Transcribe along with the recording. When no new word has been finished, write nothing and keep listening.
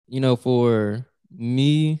For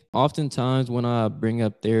me, oftentimes when I bring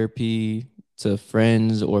up therapy to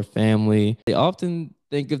friends or family, they often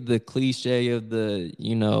think of the cliche of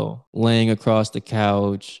laying across the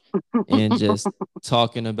couch and just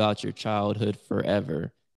talking about your childhood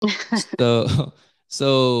forever. So,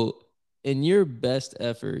 so in your best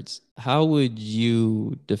efforts, how would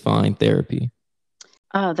you define therapy?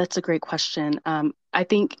 Oh, that's a great question. I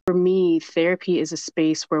think for me, therapy is a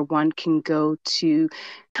space where one can go to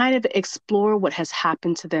kind of explore what has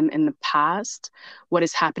happened to them in the past, what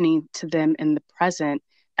is happening to them in the present,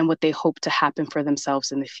 and what they hope to happen for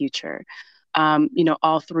themselves in the future.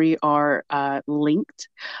 All three are linked.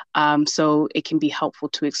 So it can be helpful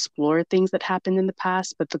to explore things that happened in the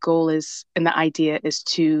past, but the goal is, and the idea is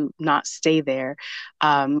to not stay there.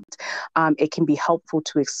 Um, it can be helpful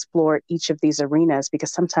to explore each of these arenas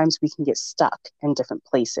because sometimes we can get stuck in different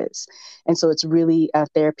places. And so it's really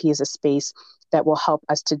therapy is a space that will help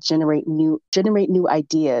us to generate new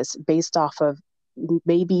ideas based off of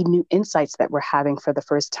maybe new insights that we're having for the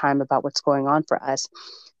first time about what's going on for us,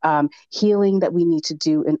 healing that we need to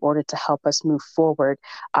do in order to help us move forward.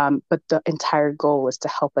 But the entire goal is to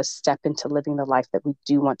help us step into living the life that we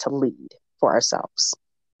do want to lead for ourselves.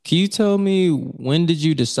 Can you tell me, when did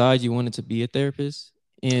you decide you wanted to be a therapist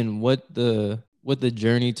and what the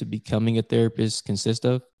journey to becoming a therapist consists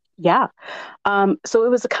of? Yeah. So it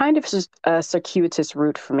was a kind of a circuitous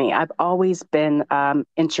route for me. I've always been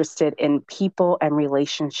interested in people and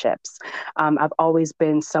relationships. I've always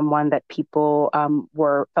been someone that people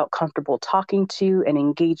were felt comfortable talking to and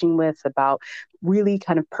engaging with about really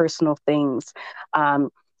kind of personal things. Um,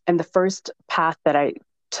 and the first path that I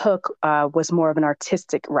took was more of an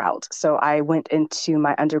artistic route. So I went into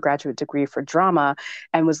my undergraduate degree for drama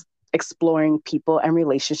and was exploring people and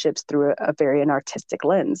relationships through a very an artistic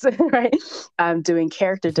lens, right? Doing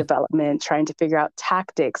character development, trying to figure out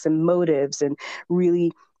tactics and motives, and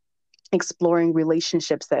really exploring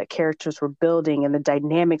relationships that characters were building and the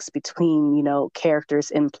dynamics between characters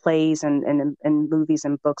in plays and movies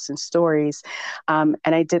and books and stories. And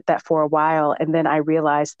I did that for a while, and then I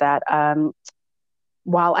realized that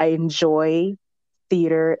while I enjoy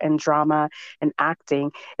theater and drama and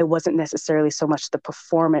acting, it wasn't necessarily so much the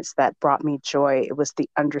performance that brought me joy. It was the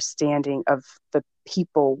understanding of the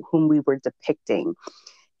people whom we were depicting.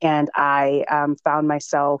 And I found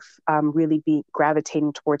myself really be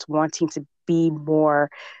gravitating towards wanting to be more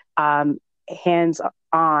um, hands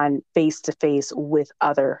on, face to face with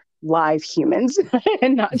other live humans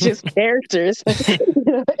and not just characters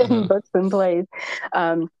in Uh-huh. books and plays.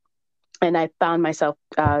 Um, and I found myself,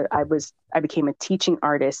 I became a teaching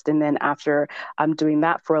artist, and then after doing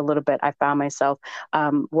that for a little bit, I found myself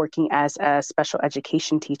working as a special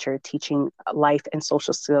education teacher, teaching life and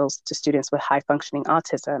social skills to students with high functioning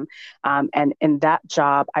autism. And in that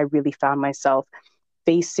job, I really found myself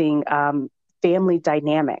facing family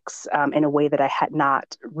dynamics in a way that I had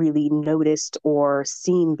not really noticed or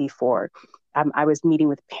seen before. I was meeting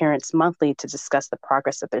with parents monthly to discuss the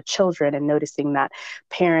progress of their children and noticing that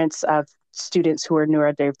parents of students who are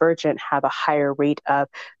neurodivergent have a higher rate of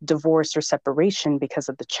divorce or separation because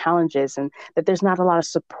of the challenges, and that there's not a lot of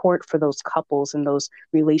support for those couples and those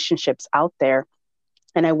relationships out there.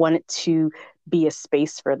 And I wanted to be a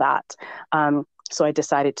space for that. So I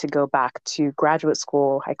decided to go back to graduate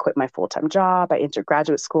school. I quit my full-time job. I entered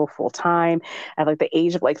graduate school full time at like the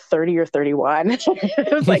age of like 30 or 31.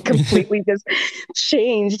 It was like completely just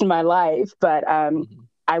changed my life. But Mhm.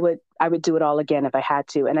 I would do it all again if I had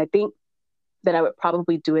to. And I think that I would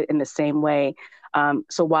probably do it in the same way.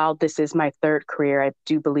 So while this is my third career, I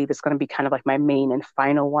do believe it's going to be kind of like my main and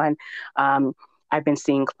final one. Um, I've been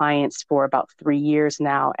seeing clients for about 3 years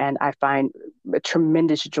now, and I find a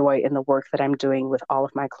tremendous joy in the work that I'm doing with all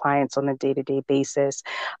of my clients on a day-to-day basis.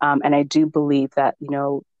 And I do believe that,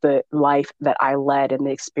 the life that I led and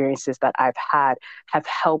the experiences that I've had have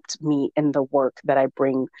helped me in the work that I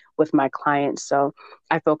bring with my clients. So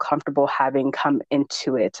I feel comfortable having come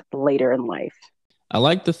into it later in life. I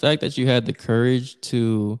like the fact that you had the courage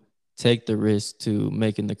to take the risk to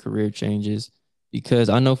making the career changes, because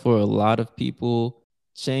I know for a lot of people,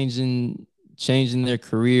 changing changing their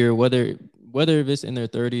career, whether if it's in their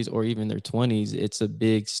 30s or even their 20s, it's a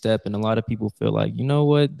big step, and a lot of people feel like, you know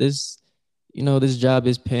what, this job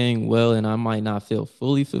is paying well and I might not feel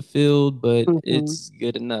fully fulfilled, but Mhm. it's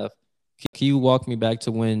good enough. Can you walk me back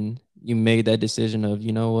to when you made that decision of,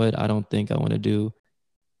 you know what, I don't think I want to do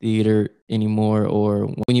theater anymore, or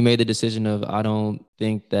when you made the decision of, I don't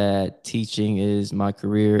think that teaching is my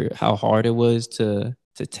career, how hard it was to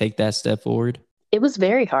take that step forward? It was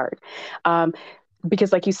very hard. Um,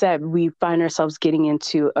 because like you said, we find ourselves getting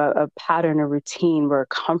into a pattern, a routine. We're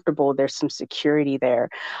comfortable. There's some security there.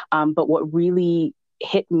 But what really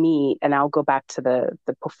hit me, and I'll go back to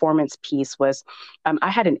the performance piece, was I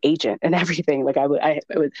had an agent and everything. Like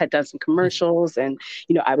had done some commercials, and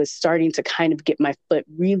I was starting to kind of get my foot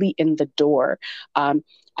really in the door.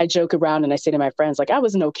 I joke around and I say to my friends, like, I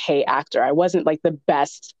was an okay actor. I wasn't like the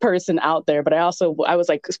best person out there, but I was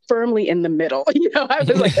like firmly in the middle. I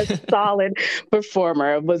was like a solid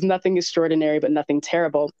performer. It was nothing extraordinary, but nothing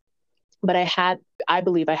terrible. But I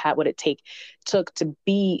believe I had what it took to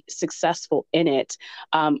be successful in it.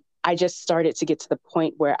 I just started to get to the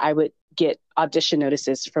point where I would get audition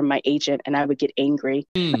notices from my agent and I would get angry.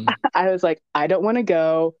 I was like, I don't want to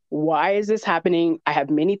go. Why is this happening? I have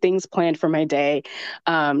many things planned for my day.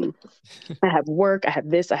 I have work, I have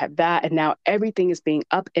this, I have that. And now everything is being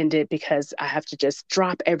upended because I have to just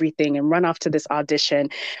drop everything and run off to this audition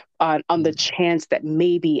on the chance that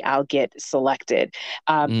maybe I'll get selected.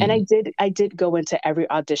 And I did go into every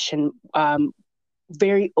audition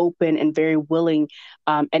very open and very willing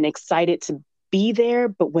and excited to be there.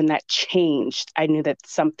 But when that changed, I knew that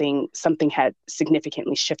something had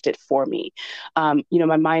significantly shifted for me. My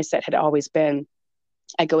mindset had always been,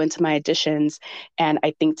 I go into my auditions and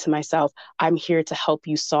I think to myself, I'm here to help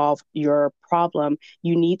you solve your problem.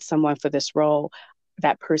 You need someone for this role.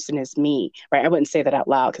 That person is me, right? I wouldn't say that out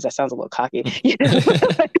loud because that sounds a little cocky.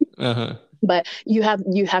 Uh-huh. But you have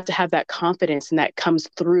to have that confidence, and that comes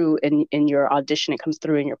through in your audition. It comes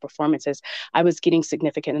through in your performances. I was getting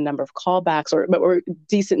significant number of callbacks or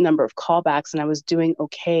decent number of callbacks, and I was doing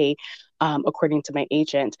okay, according to my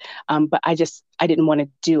agent. But I didn't want to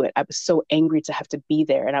do it. I was so angry to have to be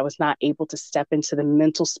there, and I was not able to step into the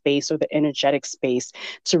mental space or the energetic space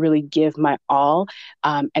to really give my all.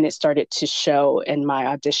 And it started to show in my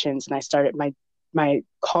auditions, and I started my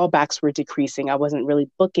callbacks were decreasing. I wasn't really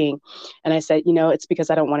booking. And I said, it's because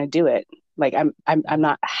I don't want to do it. Like I'm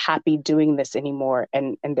not happy doing this anymore.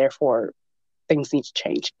 And therefore things need to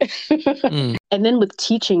change. And then with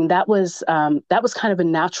teaching, that was kind of a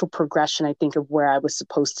natural progression, I think, of where I was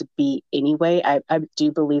supposed to be anyway. I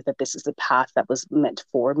do believe that this is a path that was meant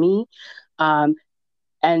for me.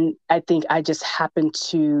 And I think I just happened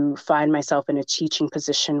to find myself in a teaching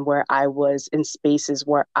position where I was in spaces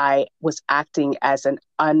where I was acting as an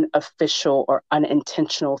unofficial or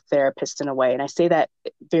unintentional therapist in a way. And I say that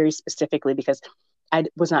very specifically because I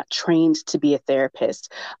was not trained to be a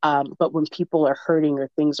therapist. But when people are hurting or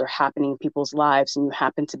things are happening in people's lives and you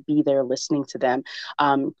happen to be there listening to them,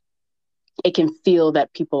 it can feel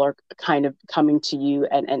that people are kind of coming to you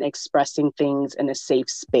and expressing things in a safe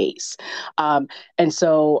space. And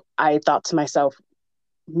so I thought to myself,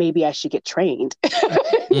 maybe I should get trained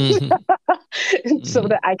so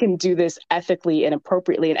that I can do this ethically and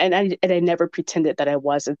appropriately. And I never pretended that I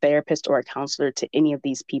was a therapist or a counselor to any of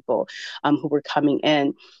these people who were coming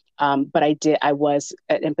in. But I was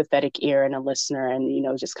an empathetic ear and a listener,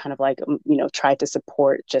 and, just kind of like, tried to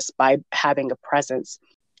support just by having a presence.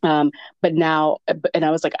 But now, and I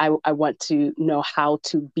was like, I want to know how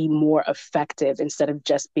to be more effective instead of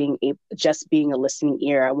just being a listening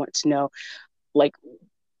ear. I want to know like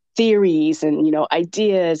theories and,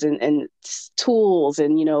 ideas and tools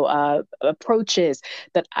and, approaches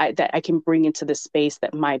that I can bring into the space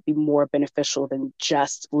that might be more beneficial than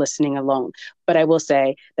just listening alone. But I will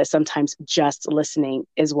say that sometimes just listening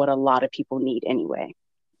is what a lot of people need anyway.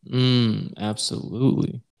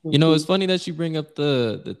 Absolutely. It's funny that you bring up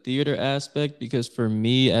the theater aspect, because for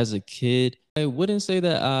me as a kid, I wouldn't say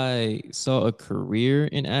that I saw a career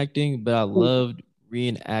in acting, but I loved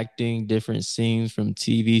reenacting different scenes from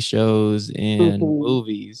TV shows and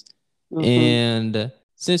movies. And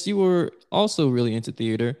since you were also really into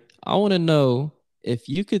theater, I want to know if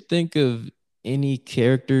you could think of any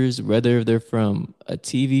characters, whether they're from a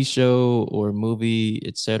TV show or movie,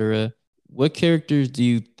 etc. What characters do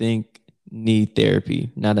you think need therapy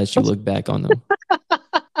now that you look back on them?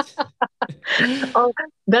 Oh,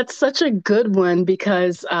 that's such a good one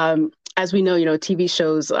because as we know, TV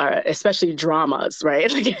shows are, especially dramas,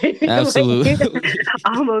 right? Absolutely.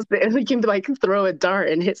 Almost, we can like throw a dart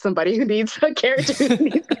and hit somebody who needs a character who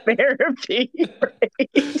needs therapy,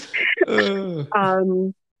 right?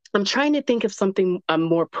 I'm trying to think of something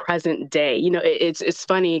more present day. It's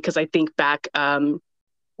funny because I think back.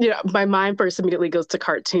 My mind first immediately goes to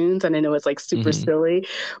cartoons, and I know it's like super silly,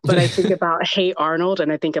 but I think about Hey Arnold,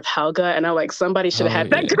 and I think of Helga, and I'm like, somebody should have had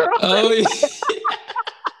that girl. Oh, yeah.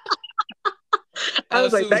 I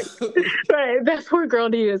was like, that poor girl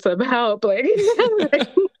needed some help. Like,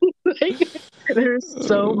 there's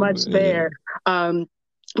so much there.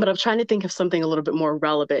 but I'm trying to think of something a little bit more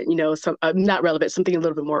relevant, some not relevant, something a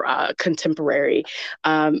little bit more contemporary.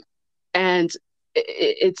 Um, and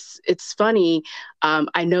it's funny.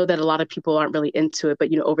 I know that a lot of people aren't really into it,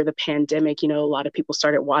 but over the pandemic, a lot of people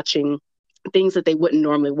started watching things that they wouldn't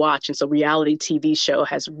normally watch, and so reality TV show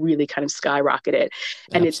has really kind of skyrocketed.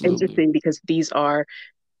 And it's Absolutely. interesting because these are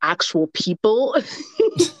actual people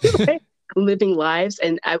right? Living lives.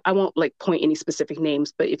 And I won't like point any specific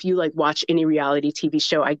names, but if you like watch any reality TV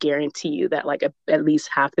show, I guarantee you that like at least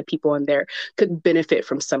half the people in there could benefit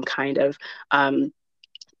from some kind of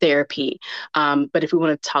therapy. But if we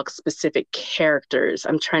want to talk specific characters,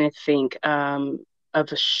 I'm trying to think of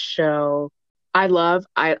a show.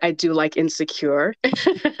 I do like Insecure.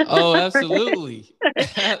 Oh, absolutely.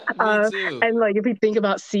 Me uh, too. and like if we think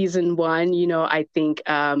about season one, I think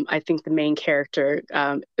the main character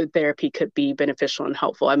therapy could be beneficial and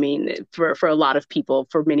helpful. I mean, for a lot of people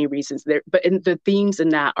for many reasons. There, but the themes in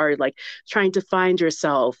that are like trying to find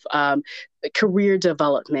yourself, career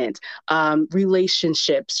development,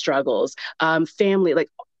 relationship struggles, family, like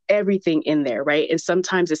everything in there, right? And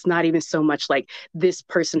sometimes it's not even so much like this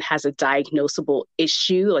person has a diagnosable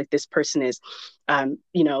issue, like this person is,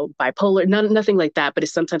 bipolar, nothing like that. But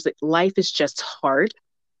it's sometimes like life is just hard,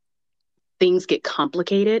 things get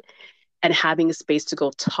complicated, and having a space to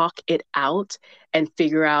go talk it out and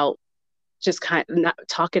figure out, just kind of not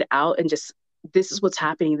talk it out and just, this is what's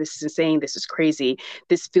happening. This is insane. This is crazy.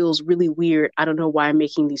 This feels really weird. I don't know why I'm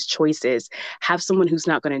making these choices. Have someone who's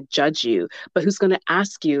not going to judge you, but who's going to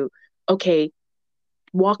ask you, okay,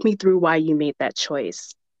 walk me through why you made that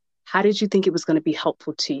choice. How did you think it was going to be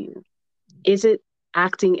helpful to you? Is it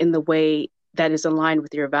acting in the way that is aligned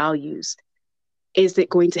with your values? Is it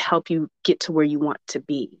going to help you get to where you want to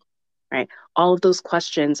be? Right? All of those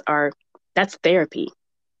questions are, that's therapy,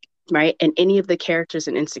 right? And any of the characters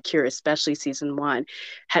in Insecure, especially season one,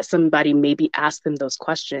 had somebody maybe ask them those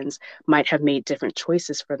questions, might have made different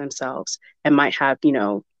choices for themselves and might have,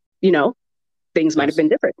 things might have Abs- been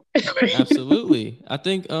different. Absolutely. I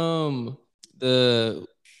think the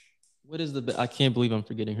what is the I can't believe I'm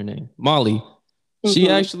forgetting her name. Molly. She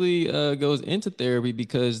Mm-hmm. actually goes into therapy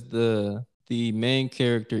because the main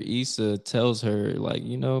character Issa tells her like,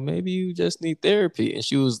 maybe you just need therapy.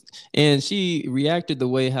 And she reacted the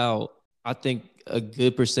way how I think a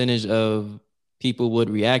good percentage of people would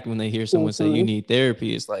react when they hear someone say you Mm-hmm. need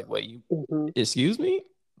therapy. It's like, wait, you Mm-hmm. excuse me?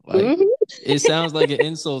 Like Mm-hmm. it sounds like an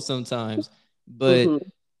insult sometimes. But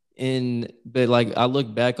Mm-hmm. but like I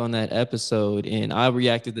look back on that episode and I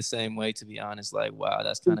reacted the same way, to be honest, like wow,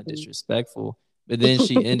 that's kind of Mm-hmm. disrespectful. But then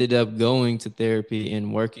she ended up going to therapy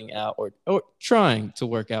and working out, or trying to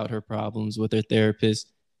work out her problems with her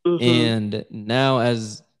therapist. Mm-hmm. And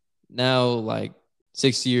now like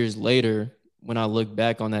 6 years later, when I look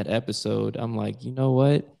back on that episode, I'm like, you know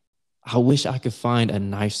what, I wish I could find a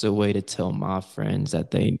nicer way to tell my friends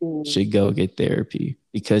that they should go get therapy,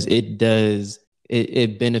 because it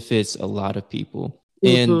benefits a lot of people.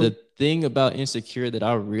 And Mm-hmm. the thing about Insecure that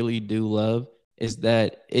I really do love is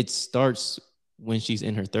that it starts when she's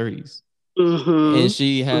in her 30s. And Mm-hmm.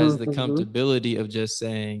 she has the Mm-hmm. comfortability of just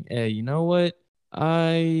saying, hey, you know what?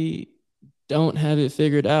 I don't have it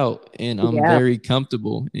figured out and I'm Yeah. very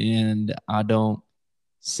comfortable and I don't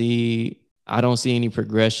see any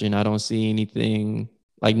progression. I don't see anything,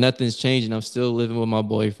 like nothing's changing. I'm still living with my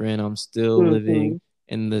boyfriend. I'm still living Mm-hmm.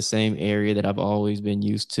 in the same area that I've always been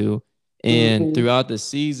used to. And Mm-hmm. throughout the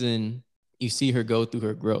season, you see her go through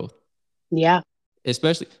her growth. Yeah.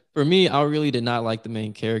 Especially for me, I really did not like the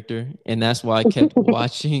main character. And that's why I kept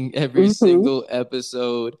watching every Mm-hmm. single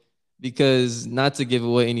episode, because not to give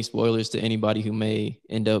away any spoilers to anybody who may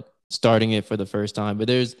end up starting it for the first time, but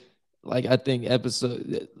there's like I think a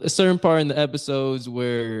certain part in the episodes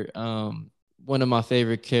where one of my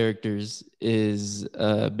favorite characters is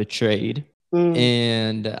betrayed. Mm.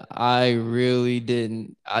 And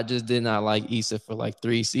I just did not like Issa for like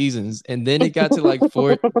 3 seasons. And then it got to like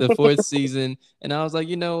the fourth season. And I was like,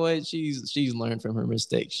 you know what? She's learned from her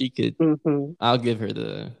mistakes. Mm-hmm. I'll give her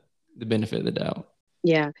the benefit of the doubt.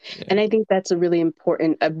 Yeah. Yeah. And I think that's a really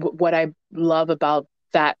important, what I love about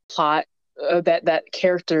that plot, that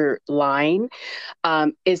character line,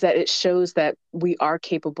 is that it shows that we are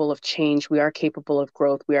capable of change, we are capable of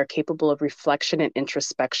growth, we are capable of reflection and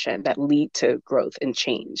introspection that lead to growth and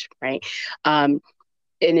change, right? Um,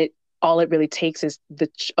 and all it really takes is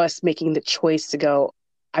us making the choice to go,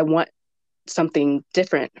 I want something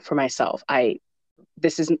different for myself.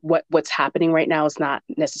 This isn't what's happening right now is not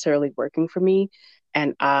necessarily working for me,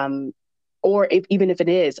 and or if, even if it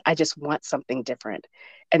is, I just want something different.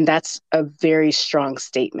 And that's a very strong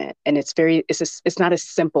statement. And it's not as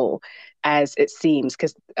simple as it seems,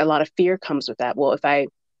 because a lot of fear comes with that. Well, if I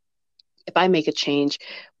make a change,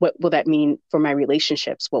 what will that mean for my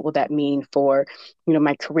relationships? What will that mean for,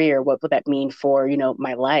 my career? What will that mean for,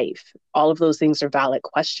 my life? All of those things are valid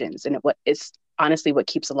questions. And it's honestly what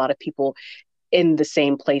keeps a lot of people in the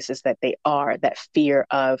same places that they are, that fear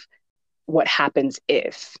of what happens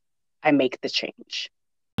if I make the change.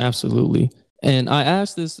 Absolutely. And I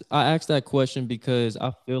asked that question because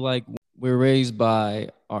I feel like we're raised by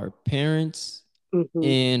our parents Mm-hmm.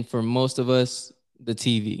 and for most of us, the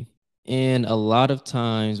TV. And a lot of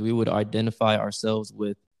times we would identify ourselves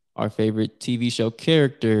with our favorite TV show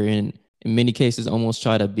character and in many cases almost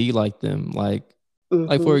try to be like them. Like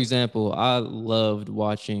Mm-hmm. for example, I loved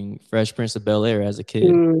watching Fresh Prince of Bel-Air as a kid.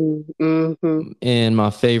 Mm-hmm. And my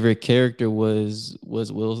favorite character was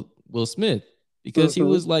Will Smith because he Mm-hmm.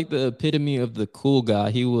 was like the epitome of the cool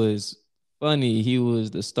guy. He was funny. He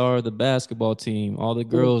was the star of the basketball team. All the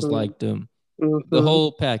girls Mm-hmm. liked him. The Mm-hmm.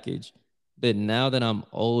 whole package. But now that I'm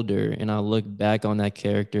older and I look back on that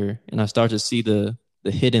character and I start to see the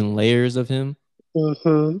hidden layers of him,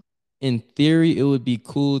 Mm-hmm. in theory, it would be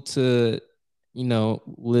cool to,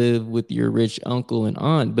 live with your rich uncle and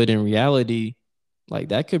aunt. But in reality, like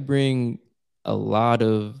a lot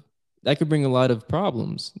of that could bring a lot of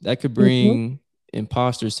problems. That could Mm-hmm. bring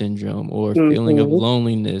imposter syndrome or feeling of Mm-hmm.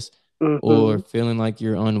 loneliness or Mm-hmm. feeling like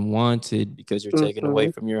you're unwanted because you're taken away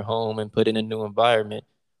Mm-hmm. from your home and put in a new environment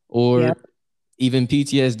or Yep. even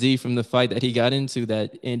PTSD from the fight that he got into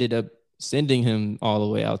that ended up sending him all the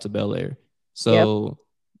way out to Bel Air. Yep. So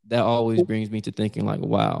that always brings me to thinking like,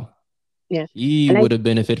 wow, Yeah. he And I would have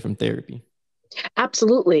benefited from therapy.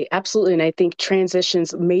 Absolutely, absolutely. And I think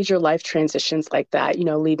transitions, major life transitions like that,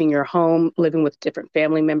 leaving your home, living with different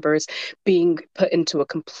family members, being put into a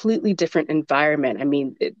completely different environment. I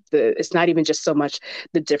mean, it's not even just so much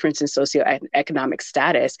the difference in socioeconomic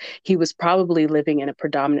status. He was probably living in a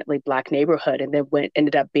predominantly Black neighborhood and then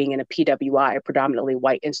ended up being in a PWI, a predominantly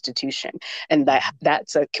white institution. And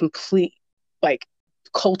that's a complete, like,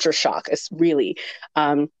 culture shock. It's really.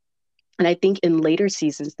 And I think in later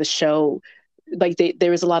seasons, the show, like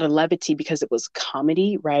there was a lot of levity because it was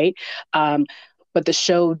comedy, right? Um, but the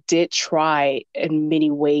show did try in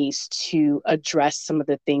many ways to address some of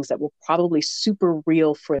the things that were probably super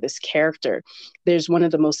real for this character. There's one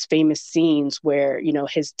of the most famous scenes where,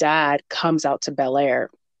 his dad comes out to Bel Air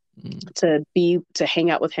Mm. to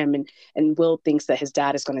hang out with him, and Will thinks that his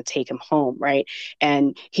dad is going to take him home, right?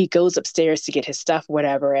 And he goes upstairs to get his stuff,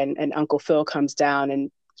 whatever, and Uncle Phil comes down,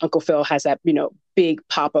 and Uncle Phil has that, big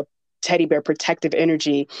pop-up teddy bear protective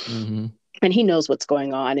energy, Mm-hmm. and he knows what's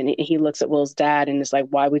going on, and he looks at Will's dad and is like,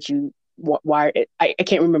 why would you, why I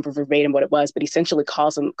can't remember verbatim what it was, but essentially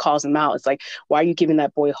calls him out. It's like, why are you giving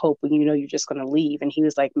that boy hope when you know you're just going to leave? And he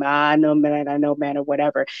was like, I know, man, or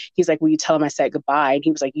whatever. He's like, will you tell him I said goodbye? And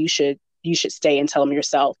he was like, you should stay and tell him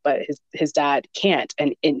yourself. But his dad can't,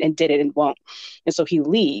 and did it and won't. And so he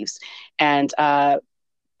leaves, and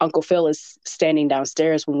Uncle Phil is standing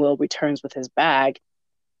downstairs when Will returns with his bag,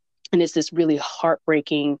 and it's this really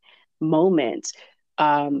heartbreaking moment,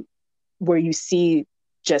 um, where you see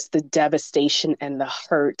just the devastation and the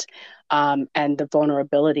hurt, and the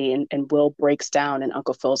vulnerability, and Will breaks down in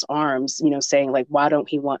Uncle Phil's arms, saying like, why don't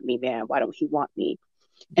he want me, man? Why don't he want me?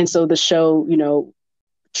 And so the show,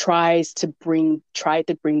 tried to bring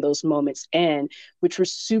those moments in, which were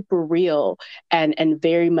super real and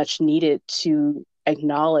very much needed to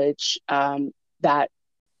acknowledge, that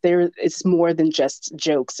it's more than just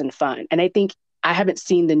jokes and fun. And I think I haven't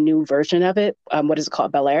seen the new version of it. What is it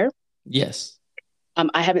called? Bel Air. Yes.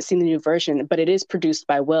 I haven't seen the new version, but it is produced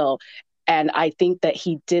by Will. And I think that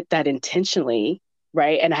he did that intentionally,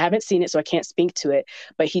 right? And I haven't seen it, so I can't speak to it.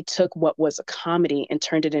 But he took what was a comedy and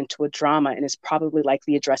turned it into a drama, and is probably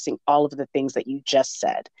likely addressing all of the things that you just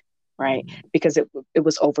said, right? Mm. Because it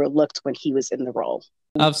was overlooked when he was in the role.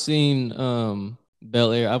 I've seen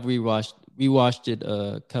Bel Air. I've rewatched it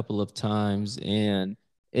a couple of times, and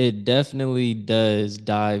it definitely does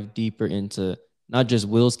dive deeper into not just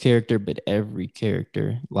Will's character, but every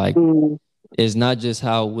character. Like Mm, it's not just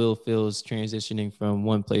how Will feels transitioning from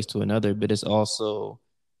one place to another, but it's also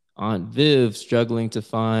Aunt Viv struggling to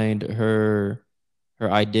find her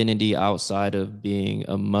identity outside of being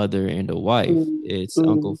a mother and a wife. mm, It's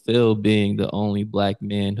Uncle mm, Phil being the only black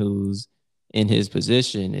man who's in his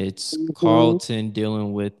position. It's mhm, Carlton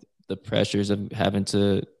dealing with the pressures of having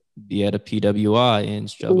to be at a PWI and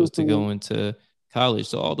struggles to mhm. go into college.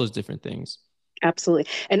 So all those different things. Absolutely.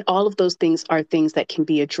 And all of those things are things that can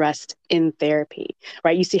be addressed in therapy,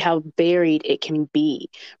 right? You see how varied it can be,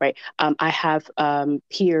 right? I have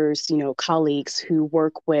peers, colleagues who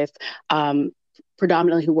work with,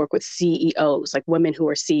 predominantly who work with CEOs, like women who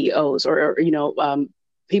are CEOs, or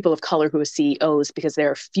people of color who are CEOs, because there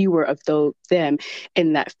are fewer of them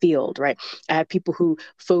in that field, right? I have people who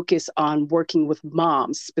focus on working with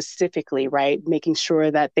moms specifically, right? Making sure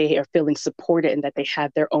that they are feeling supported and that they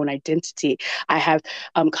have their own identity. I have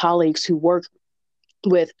colleagues who work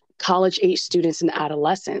with college age students and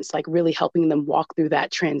adolescents, like really helping them walk through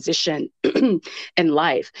that transition in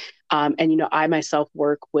life. And I myself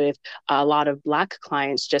work with a lot of Black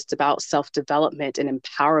clients just about self-development and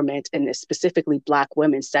empowerment, and specifically Black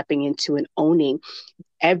women stepping into and owning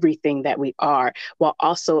everything that we are, while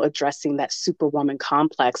also addressing that superwoman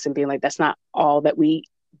complex and being like, that's not all that we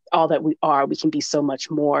are. We can be so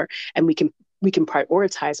much more, and we can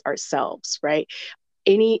prioritize ourselves, right?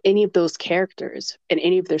 Any of those characters and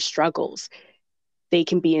any of their struggles, they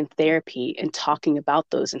can be in therapy and talking about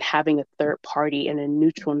those and having a third party and a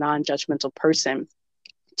neutral, non-judgmental person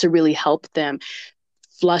to really help them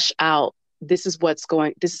flush out, this is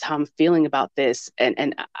how I'm feeling about this.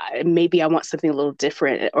 And maybe I want something a little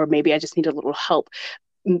different, or maybe I just need a little help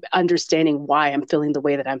understanding why I'm feeling the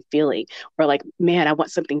way that I'm feeling, or like, man, I want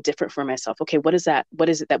something different for myself. Okay, what is that? What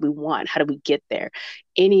is it that we want? How do we get there?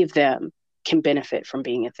 Any of them can benefit from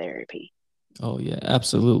being in therapy. Oh, yeah,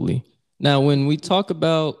 absolutely. Now, when we talk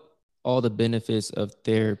about all the benefits of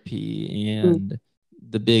therapy and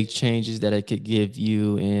the big changes that it could give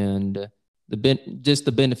you and just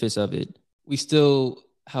the benefits of it, we still,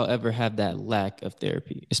 however, have that lack of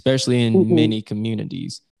therapy, especially in many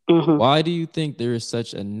communities. Why do you think there is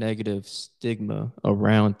such a negative stigma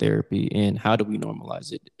around therapy, and how do we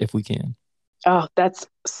normalize it if we can? Oh, that's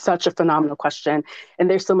such a phenomenal question. And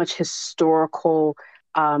there's so much historical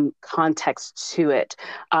context to it.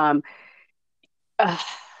 Um,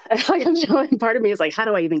 like I'm showing, part of me is like, how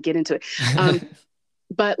do I even get into it?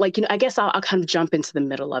 But like, I guess I'll kind of jump into the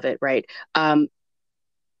middle of it, right?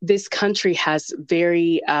 This country has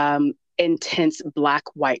very intense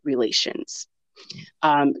Black-white relations,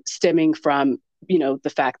 stemming from,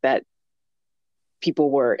 the fact that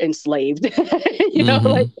people were enslaved,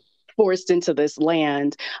 like forced into this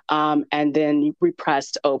land, and then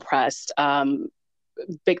repressed, oppressed,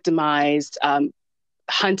 victimized,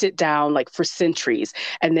 hunted down like for centuries.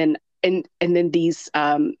 And then these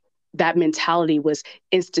that mentality was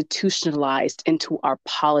institutionalized into our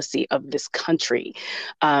policy of this country.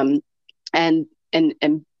 And and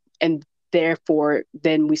and and therefore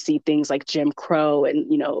then we see things like Jim Crow and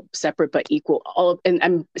separate but equal, and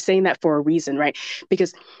I'm saying that for a reason, right?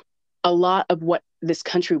 Because a lot of what this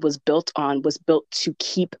country was built on was built to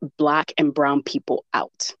keep Black and brown people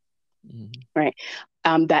out, right?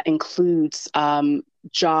 That includes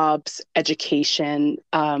jobs, education,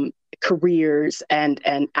 careers, and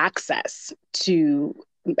access to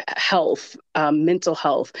health, mental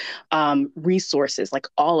health, resources, like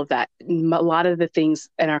all of that. A lot of the things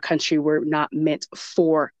in our country were not meant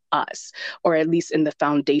for us, or at least in the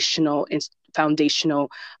foundational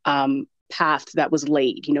path that was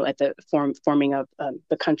laid, at the forming of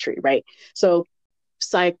the country, right? So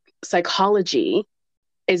psychology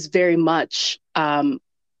is very much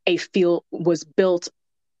a field was built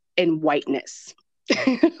in whiteness.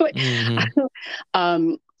 Like,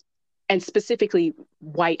 and specifically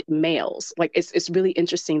white males. Like it's really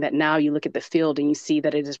interesting that now you look at the field and you see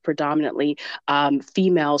that it is predominantly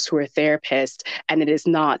females who are therapists, and it is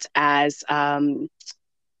not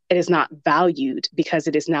valued because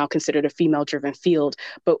it is now considered a female-driven field,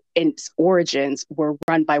 but its origins were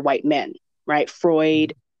run by white men, right?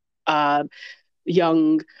 Freud,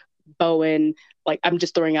 Jung, Bowen, like I'm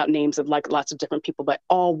just throwing out names of like lots of different people, but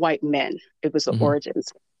all white men. It was the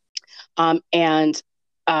origins. And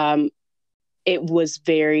it was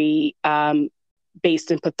very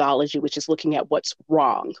based in pathology, which is looking at what's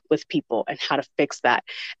wrong with people and how to fix that.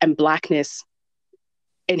 And Blackness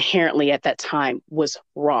inherently at that time was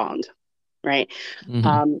wronged, right?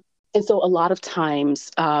 And so a lot of times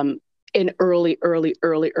in early,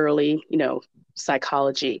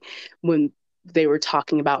 psychology, when they were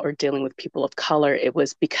talking about or dealing with people of color, it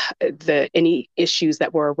was because any issues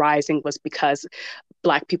that were arising was because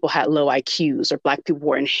Black people had low IQs or Black people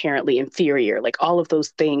were inherently inferior, like all of those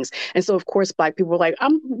things. And so, of course, Black people were like,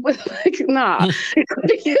 I'm like, nah.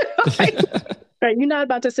 Right, you're not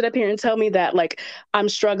about to sit up here and tell me that like I'm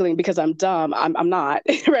struggling because I'm dumb. I'm not,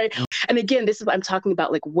 right? And again, this is I'm talking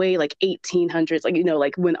about like way like 1800s, like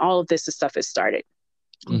like when all of this stuff has started.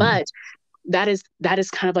 But that is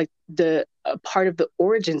kind of like the part of the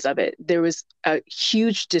origins of it. There was a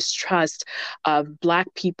huge distrust of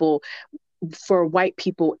Black people for white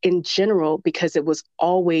people in general because it was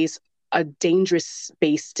always a dangerous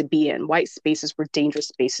space to be in. White spaces were dangerous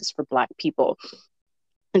spaces for Black people.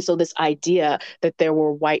 And so this idea that there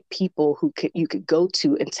were white people who you could go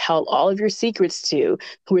to and tell all of your secrets to,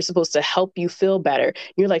 who are supposed to help you feel better.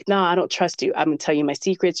 You're like, no, I don't trust you. I'm going to tell you my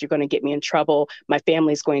secrets. You're going to get me in trouble. My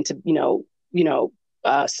family's going to,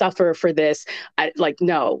 suffer for this.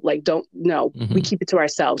 Don't, no, we keep it to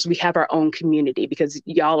ourselves. We have our own community because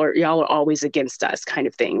y'all are always against us, kind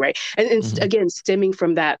of thing. Right. And again, stemming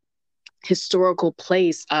from that historical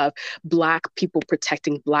place of Black people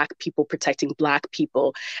protecting Black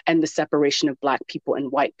people, and the separation of Black people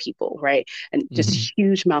and white people, right? And just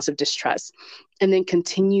huge amounts of distrust. And then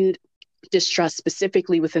continued distrust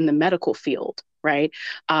specifically within the medical field, right?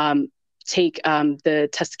 Take the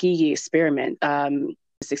Tuskegee experiment,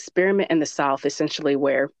 this experiment in the South, essentially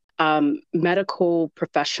where medical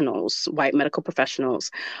professionals, white medical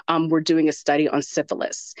professionals, were doing a study on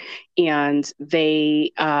syphilis, and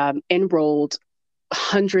they enrolled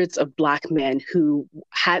hundreds of Black men who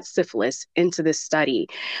had syphilis into this study.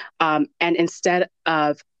 And instead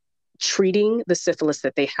of treating the syphilis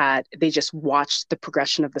that they had, they just watched the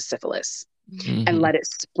progression of the syphilis and let it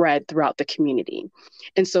spread throughout the community.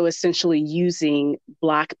 And so essentially using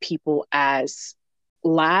Black people as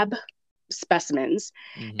lab specimens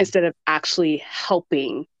instead of actually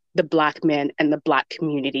helping the Black men and the Black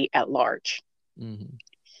community at large.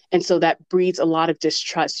 And so that breeds a lot of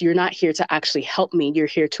distrust. You're not here to actually help me. You're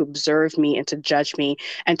here to observe me and to judge me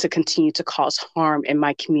and to continue to cause harm in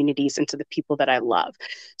my communities and to the people that I love.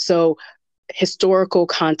 So historical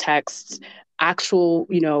contexts, actual,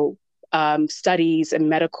 studies and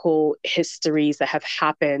medical histories that have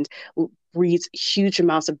happened breeds huge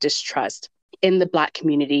amounts of distrust in the Black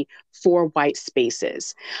community for white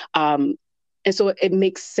spaces. And so it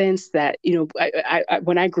makes sense that,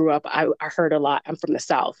 when I grew up, I heard a lot, I'm from the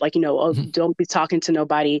South, like, don't be talking to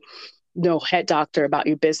nobody, no head doctor about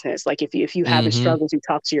your business. Like if you having struggles, you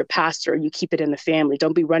talk to your pastor, you keep it in the family.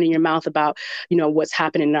 Don't be running your mouth about, what's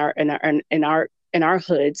happening in our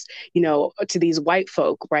hoods, to these white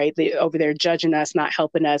folk, right? They over there judging us, not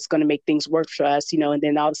helping us, going to make things work for us, and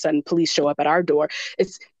then all of a sudden police show up at our door.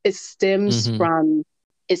 It stems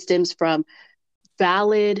from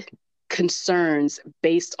valid concerns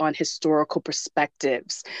based on historical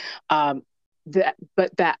perspectives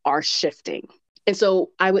that are shifting. And so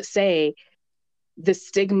I would say the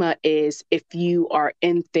stigma is if you are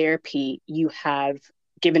in therapy, you have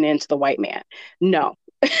given in to the white man. No.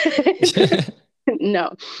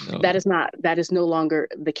 No, that is no longer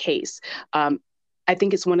the case. I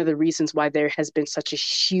think it's one of the reasons why there has been such a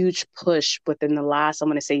huge push within the last, I'm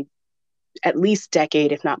going to say, at least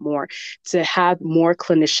decade, if not more, to have more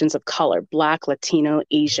clinicians of color, Black, Latino,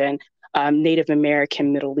 Asian, Native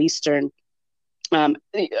American, Middle Eastern, the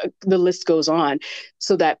list goes on,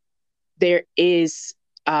 so that there is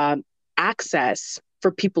access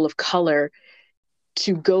for people of color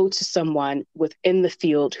to go to someone within the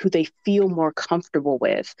field who they feel more comfortable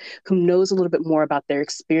with, who knows a little bit more about their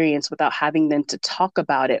experience without having them to talk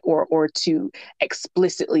about it or to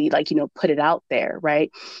explicitly, put it out there, right?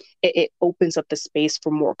 It opens up the space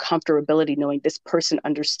for more comfortability, knowing this person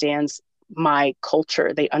understands my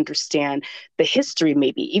culture. They understand the history,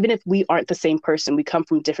 maybe, even if we aren't the same person, we come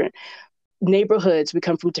from different neighborhoods, we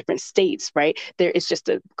come from different states, right? There is just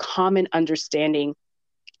a common understanding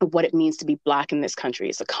of what it means to be Black in this country.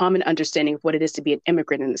 It's a common understanding of what it is to be an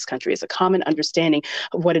immigrant in this country. It's a common understanding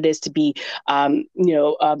of what it is to be,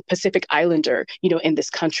 Pacific Islander, in this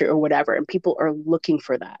country or whatever. And people are looking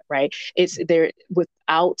for that, right? It's there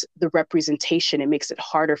without the representation. It makes it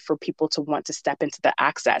harder for people to want to step into the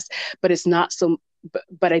access, but it's not so.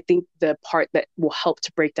 But I think the part that will help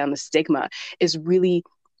to break down the stigma is really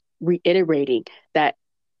reiterating that,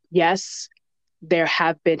 yes, there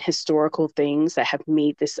have been historical things that have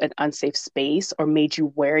made this an unsafe space or made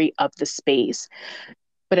you wary of the space.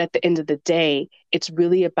 But at the end of the day, it's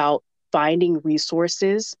really about finding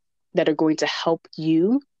resources that are going to help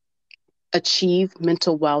you achieve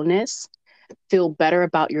mental wellness, feel better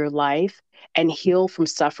about your life, and heal from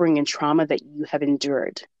suffering and trauma that you have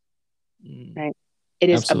endured. Right? It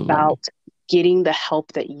is about getting the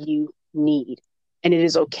help that you need. And it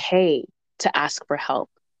is okay to ask for help.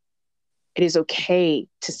 It is okay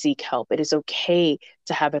to seek help. It is okay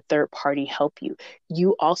to have a third party help you.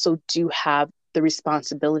 You also do have the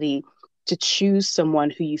responsibility to choose someone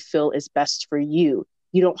who you feel is best for you.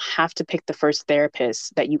 You don't have to pick the first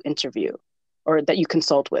therapist that you interview or that you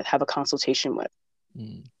consult with, have a consultation with.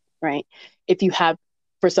 right? If you have,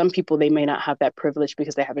 for some people, they may not have that privilege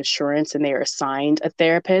because they have insurance and they are assigned a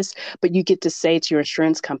therapist, but you get to say to your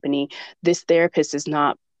insurance company, this therapist is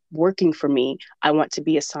not working for me. I want to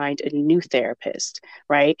be assigned a new therapist,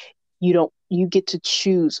 right? You get to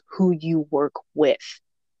choose who you work with,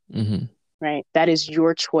 Mm-hmm. right? That is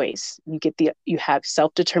your choice. You have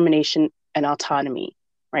self-determination and autonomy,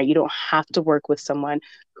 right? You don't have to work with someone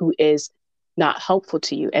who is not helpful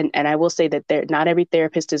to you. And I will say that not every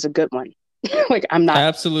therapist is a good one. Like I'm not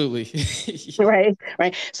Absolutely.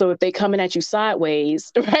 right. So if they coming at you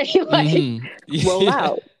sideways, right, like Mm-hmm. roll Yeah.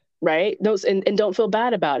 out, right? Those and don't feel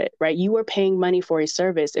bad about it, right? You are paying money for a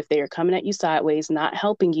service. If they are coming at you sideways, not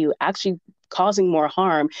helping you, actually causing more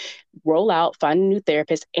harm, roll out, find a new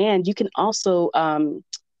therapist, and you can also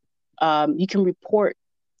you can report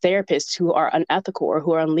therapists who are unethical or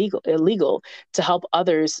who are illegal to help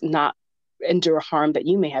others not endure harm that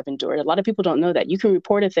you may have endured. A lot of people don't know that. You can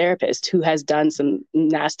report a therapist who has done some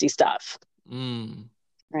nasty stuff, Mm.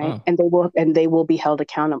 right? Wow. And they will be held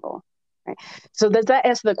accountable. Right. So does that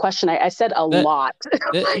answer the question? I said a That lot.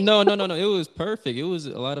 no, no, no, no. It was perfect. It was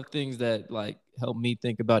a lot of things that like helped me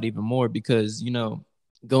think about even more because,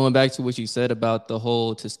 going back to what you said about the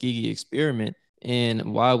whole Tuskegee experiment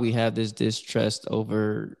and why we have this distrust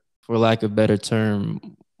over, for lack of better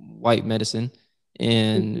term, white medicine Mhm.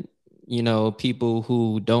 and, people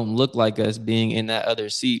who don't look like us being in that other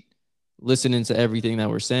seat, listening to everything that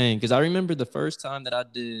we're saying. Cause I remember the first time that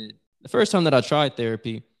I tried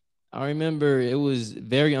therapy, I remember it was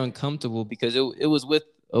very uncomfortable because it was with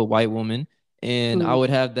a white woman, and I Mhm. would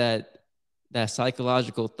have that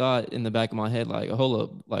psychological thought in the back of my head, like, hold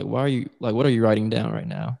up, like, why are you like, what are you writing down right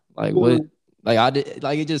now? Like, what? Mhm. Like, I did,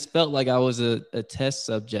 like, it just felt like I was a test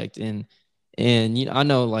subject, and I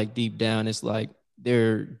know, like, deep down, it's like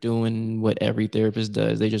they're doing what every therapist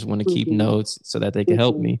does. They just want to keep Mhm. notes so that they can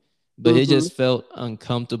help Mhm. me, but it Mhm. just felt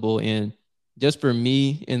uncomfortable, and just for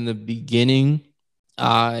me in the beginning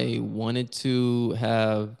I wanted to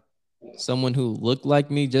have someone who looked like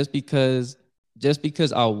me just because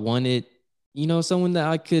I wanted, someone that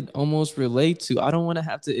I could almost relate to. I don't want to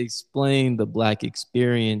have to explain the black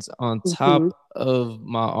experience on Mhm. top of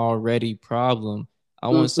my already problem. I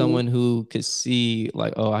want Mhm. someone who could see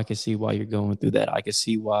like, oh, I can see why you're going through that. I can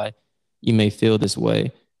see why you may feel this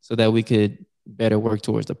way so that we could better work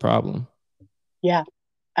towards the problem. Yeah.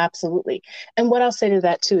 Absolutely. And what I'll say to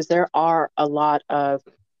that too is there are a lot of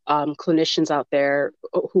clinicians out there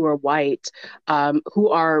who are white, who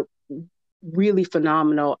are really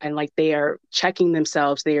phenomenal, and like they are checking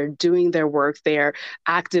themselves, they are doing their work, they are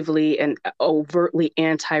actively and overtly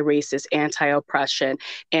anti-racist, anti-oppression,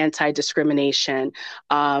 anti-discrimination,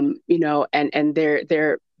 and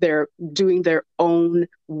they're doing their own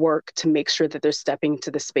work to make sure that they're stepping to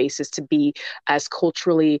the spaces to be as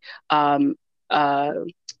culturally um, uh,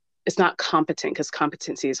 it's not competent because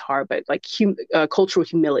competency is hard, but like cultural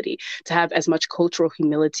humility, to have as much cultural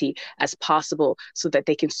humility as possible so that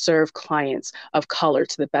they can serve clients of color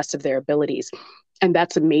to the best of their abilities. And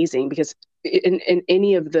that's amazing because in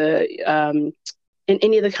any of the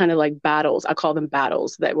kind of like battles, I call them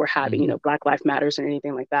battles that we're having, Mhm. Black Lives Matters or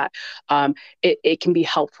anything like that, it can be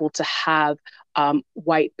helpful to have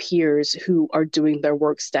white peers who are doing their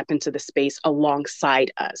work step into the space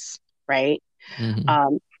alongside us, right? Mhm.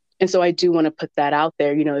 Um, and so I do want to put that out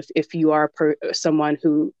there. If you are someone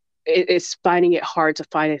who is finding it hard to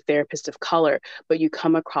find a therapist of color, but you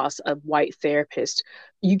come across a white therapist,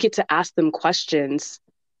 you get to ask them questions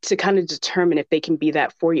to kind of determine if they can be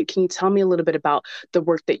that for you. Can you tell me a little bit about the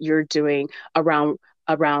work that you're doing around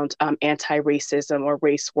anti-racism or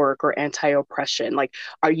race work or anti-oppression? Like,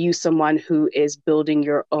 are you someone who is building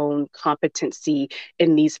your own competency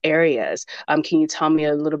in these areas? Can you tell me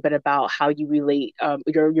a little bit about how you relate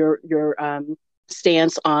your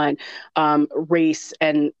stance on race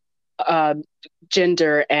and uh,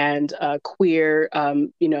 gender and queer,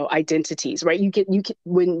 identities? Right? You get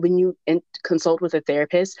when you consult with a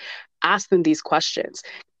therapist, ask them these questions.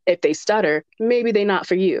 If they stutter, maybe they're not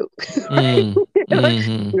for you, Mm.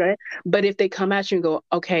 Mhm. right? But if they come at you and go,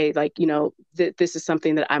 okay, like this is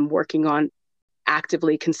something that I'm working on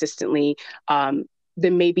actively, consistently, um,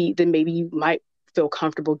 then maybe you might feel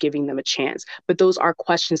comfortable giving them a chance. But those are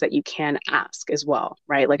questions that you can ask as well,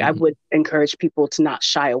 right? Like I Mhm. would encourage people to not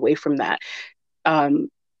shy away from that. Um,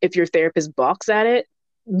 if your therapist balks at it,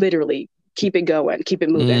 literally keep it going, keep it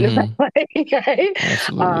moving, Mhm. right?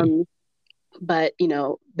 Absolutely. Um, but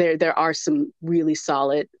there are some really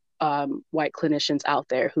solid white clinicians out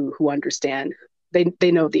there who understand.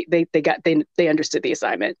 they know they understood the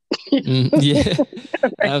assignment. Yeah,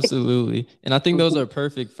 Right. absolutely. And I think those Mhm. are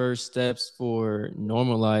perfect first steps for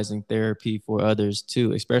normalizing therapy for others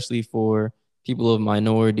too, especially for people of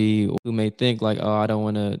minority who may think like, oh, I don't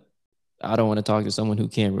want to talk to someone who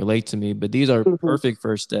can't relate to me. But these are Mhm. perfect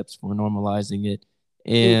first steps for normalizing it.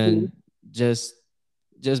 Mhm. And just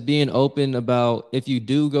just being open about if you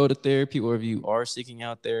do go to therapy or if you are seeking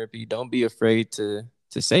out therapy, don't be afraid to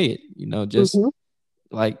say it. Just Mhm.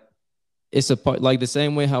 like it's a part like the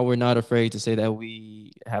same way how we're not afraid to say that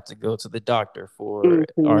we have to go to the doctor for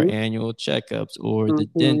our Mhm. annual checkups or the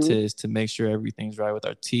Mhm. dentist to make sure everything's right with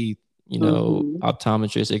our teeth, Mhm.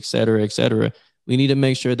 optometrists, et cetera, et cetera. We need to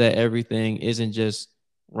make sure that everything isn't just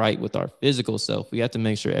right with our physical self. We have to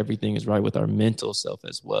make sure everything is right with our mental self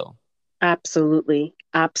as well. Absolutely.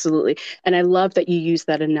 Absolutely. And I love that you use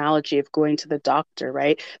that analogy of going to the doctor,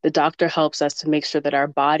 right? The doctor helps us to make sure that our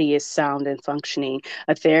body is sound and functioning.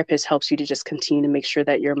 A therapist helps you to just continue to make sure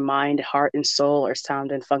that your mind, heart, and soul are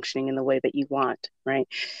sound and functioning in the way that you want, right?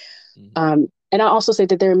 Mhm. And I also say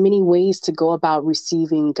that there are many ways to go about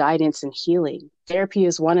receiving guidance and healing. Therapy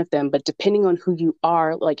is one of them, but depending on who you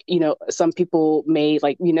are, like, some people may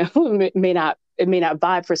like, may not, it may not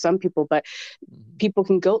vibe for some people, but Mhm. people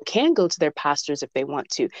can go to their pastors if they want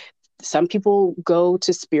to. Some people go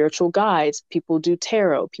to spiritual guides, people do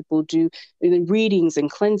tarot, people do readings and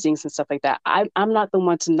cleansings and stuff like that. I'm not the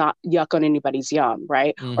one to not yuck on anybody's yum,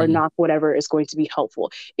 right? Or Mhm. knock whatever is going to be helpful.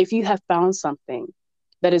 If you have found something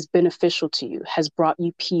that is beneficial to you, has brought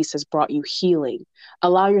you peace, has brought you healing,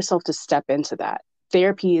 allow yourself to step into that.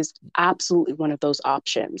 Therapy is absolutely one of those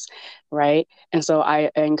options, right? And so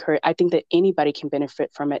I think that anybody can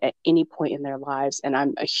benefit from it at any point in their lives. And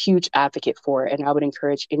I'm a huge advocate for it. And I would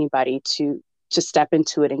encourage anybody to step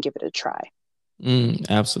into it and give it a try.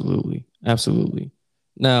 Absolutely. Absolutely.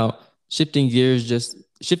 Now, shifting gears just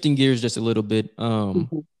a little bit.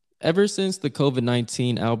 Mhm. Ever since the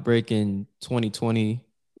COVID-19 outbreak in 2020,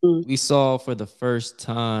 Mm, we saw for the first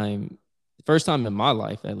time in my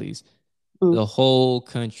life at least, mm, the whole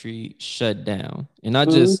country shut down. And not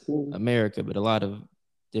just mhm. America, but a lot of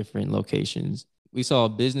different locations. We saw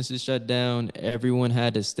businesses shut down. Everyone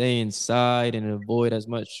had to stay inside and avoid as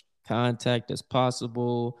much contact as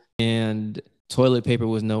possible. And toilet paper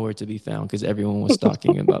was nowhere to be found because everyone was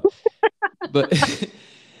stocking about. But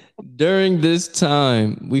during this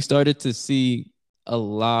time, we started to see a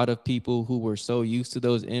lot of people who were so used to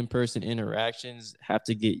those in-person interactions have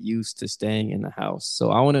to get used to staying in the house.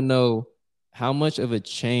 So I want to know how much of a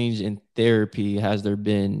change in therapy has there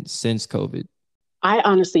been since COVID? I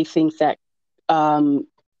honestly think that um,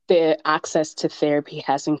 the access to therapy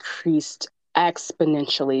has increased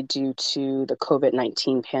exponentially due to the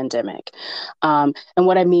COVID-19 pandemic. And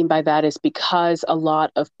what I mean by that is because a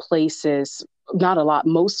lot of places, not a lot,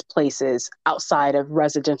 most places outside of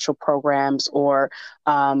residential programs or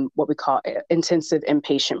what we call intensive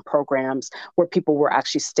inpatient programs, where people were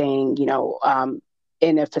actually staying,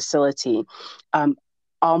 in a facility, um,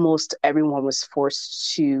 almost everyone was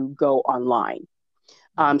forced to go online.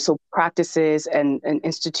 So practices and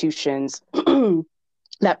institutions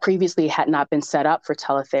that previously had not been set up for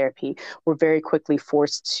teletherapy were very quickly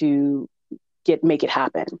forced to make it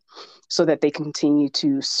happen so that they continue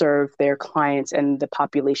to serve their clients and the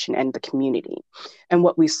population and the community. And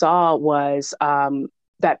what we saw was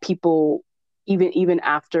that people, even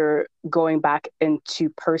after going back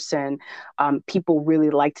into person, people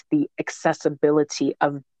really liked the accessibility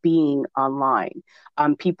of being online.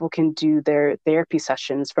 People can do their therapy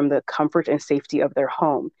sessions from the comfort and safety of their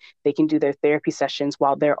home. They can do their therapy sessions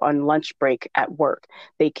while they're on lunch break at work.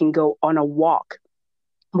 They can go on a walk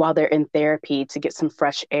while they're in therapy to get some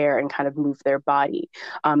fresh air and kind of move their body.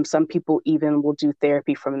 Some people even will do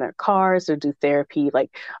therapy from their cars or do therapy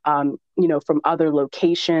from other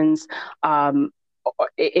locations. Um,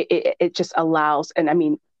 it just allows, and I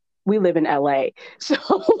mean, we live in LA, so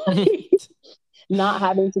like, not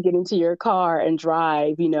having to get into your car and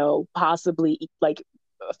drive, possibly like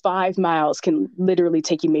 5 miles can literally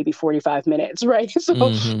take you maybe 45 minutes, right?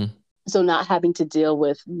 Mm-hmm. So not having to deal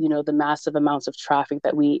with the massive amounts of traffic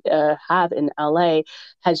that we have in LA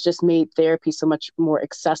has just made therapy so much more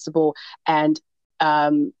accessible and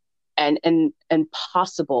um, and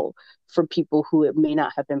possible for people who it may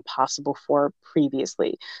not have been possible for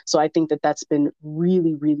previously. So I think that that's been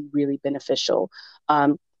really, really, really beneficial.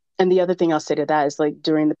 Um, and the other thing I'll say to that is like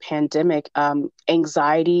during the pandemic,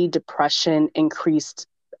 anxiety, depression increased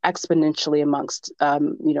exponentially amongst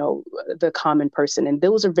the common person, and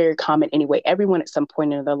those are very common anyway. Everyone at some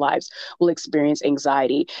point in their lives will experience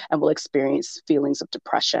anxiety and will experience feelings of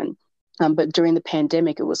depression. But during the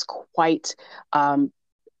pandemic, it was quite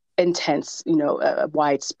intense,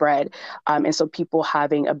 widespread. And so people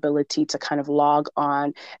having ability to kind of log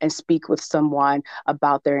on and speak with someone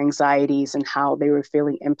about their anxieties and how they were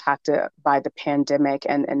feeling impacted by the pandemic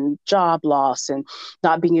and job loss and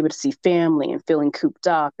not being able to see family and feeling cooped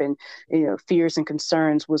up and, fears and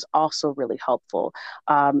concerns was also really helpful.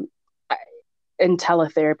 And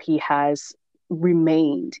teletherapy has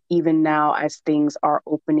remained even now as things are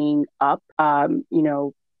opening up. I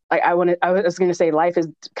was going to say life is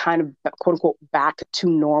kind of quote unquote back to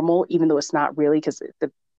normal, even though it's not really, because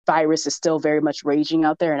the virus is still very much raging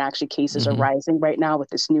out there, and actually cases are Mm-hmm. rising right now with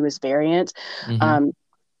this newest variant. Mm-hmm.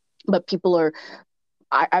 But people are,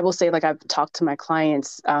 I will say, like I've talked to my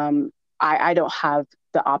clients, I don't have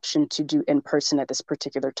the option to do in person at this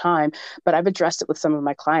particular time, but I've addressed it with some of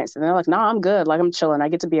my clients, and they're like, "No, I'm good. Like I'm chilling. I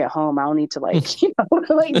get to be at home. I don't need to like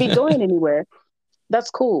be going anywhere."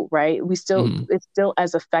 That's cool, right? Mm-hmm. It's still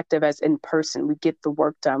as effective as in person. We get the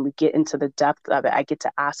work done. We get into the depth of it. I get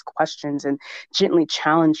to ask questions and gently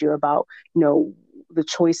challenge you about, the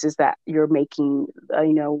choices that you're making,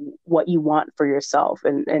 what you want for yourself,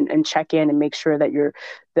 and check in and make sure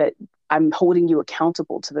that I'm holding you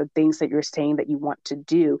accountable to the things that you're saying that you want to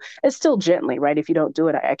do. It's still gently, right? If you don't do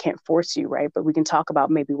it, I can't force you, right? But we can talk about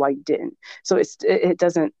maybe why you didn't. So it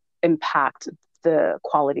doesn't impact the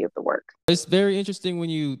quality of the work. It's very interesting when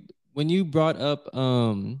you brought up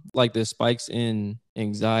like the spikes in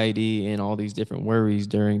anxiety and all these different worries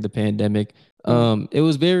during the pandemic. It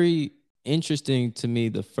was very interesting to me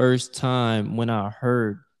the first time when I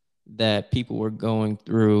heard that people were going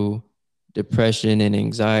through depression and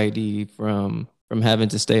anxiety from having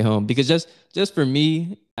to stay home, because just for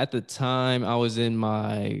me at the time I was in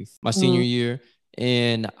my senior Mm. year,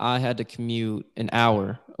 and I had to commute an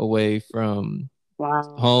hour away from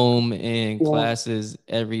Wow. home and Yeah. classes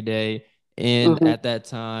every day. And Hmm. at that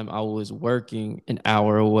time, I was working an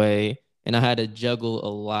hour away, and I had to juggle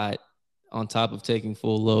a lot on top of taking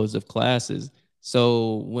full loads of classes.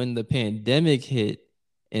 So when the pandemic hit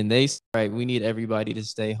and they said, right, we need everybody to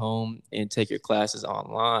stay home and take your classes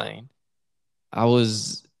online, I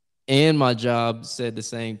was, and my job said the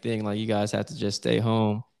same thing, like, you guys have to just stay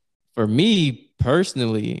home. For me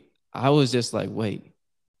personally, I was just like, wait,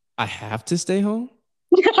 I have to stay home?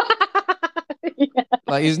 Yeah.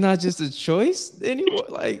 Like, it's not just a choice anymore.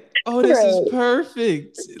 Like, oh, this is Right.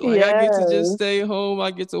 perfect. Like, I get to just Yes. stay home.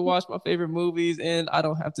 I get to watch my favorite movies, and I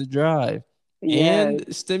don't have to drive. Yes.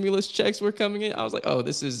 And stimulus checks were coming in. I was like, oh,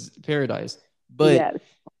 this is paradise. But Yes.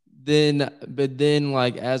 but then,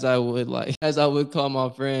 like, as I would call my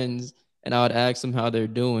friends and I would ask them how they're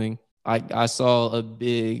doing, I saw a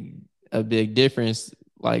big difference,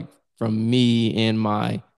 like, from me and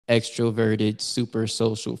my extroverted super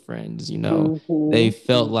social friends. They Hmm.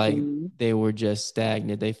 felt like Hmm. they were just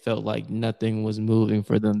stagnant. They felt like nothing was moving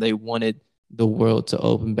for them. They wanted the world to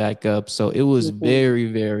open back up. So it was Hmm.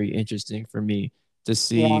 very, very interesting for me to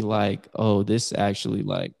see, Yeah. like, oh, this actually,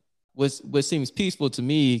 like, what seems peaceful to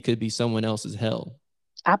me could be someone else's hell.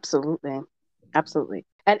 Absolutely. Absolutely.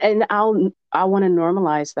 And I want to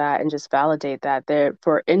normalize that and just validate that there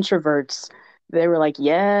for introverts, they were like,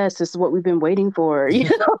 yes, this is what we've been waiting for.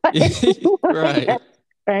 Like, Right.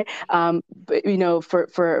 right.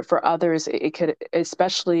 But for others, it could,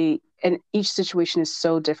 especially, and each situation is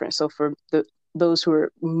so different. So for those who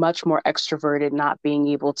are much more extroverted, not being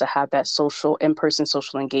able to have that in-person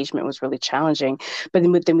social engagement was really challenging. But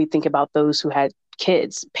then we think about those who had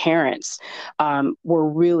kids, parents, were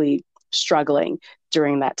really struggling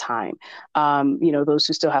during that time. Those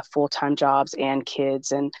who still have full-time jobs and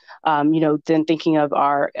kids, and then thinking of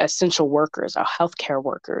our essential workers, our healthcare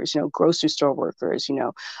workers, grocery store workers,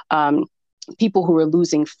 people who are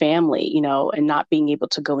losing family, and not being able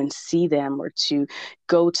to go and see them or to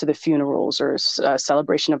go to the funerals or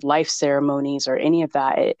celebration of life ceremonies or any of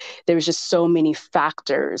that. There was just so many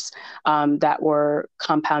factors that were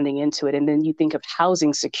compounding into it. And then you think of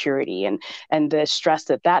housing security and the stress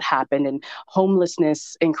that happened, and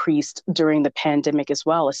homelessness increased during the pandemic as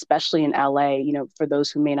well, especially in LA. For those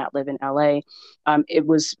who may not live in LA, it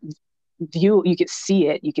was you could see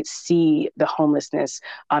it. You could see the homelessness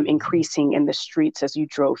increasing in the streets as you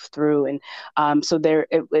drove through, and so there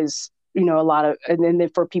it was. A lot of, and then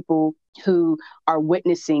for people who are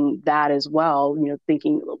witnessing that as well,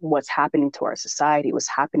 thinking what's happening to our society, what's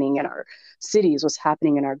happening in our cities, what's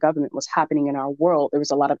happening in our government, what's happening in our world. There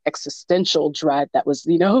was a lot of existential dread that was,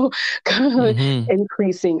 Hmm.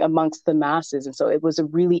 increasing amongst the masses. And so it was a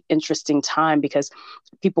really interesting time because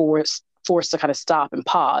people were forced to kind of stop and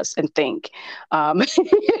pause and think, and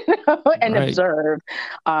Right. observe.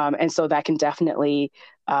 And so that can definitely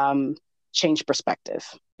um, change perspective.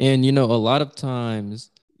 And a lot of times,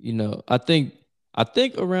 I think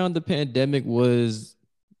around the pandemic was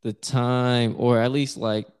the time, or at least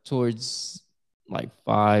like towards like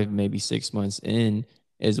 5, maybe 6 months in,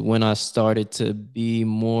 is when I started to be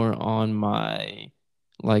more on my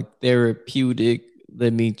like therapeutic,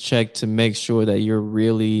 let me check to make sure that you're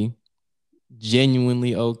really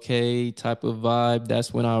genuinely okay type of vibe.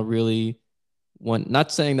 That's when I really want,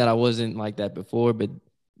 not saying that I wasn't like that before, but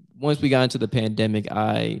once we got into the pandemic,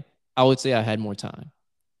 I would say I had more time. Yeah.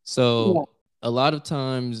 So a lot of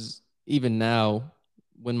times, even now,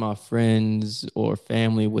 when my friends or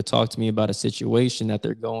family would talk to me about a situation that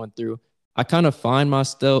they're going through, I kind of find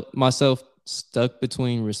myself stuck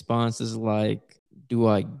between responses like, do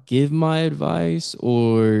I give my advice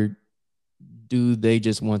or do they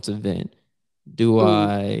just want to vent? Do Mm,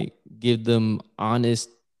 I give them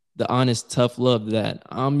the honest, tough love that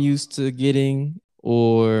I'm used to getting,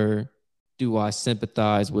 or do I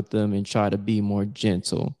sympathize with them and try to be more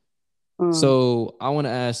gentle? mm. So I want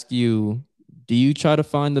to ask you, do you try to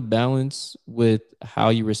find the balance with how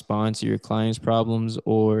you respond to your clients' problems,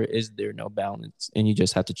 or is there no balance and you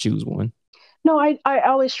just have to choose one? No, I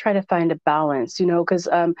always try to find a balance, because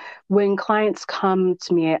when clients come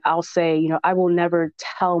to me, I'll say, I will never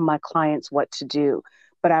tell my clients what to do,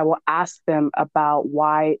 but I will ask them about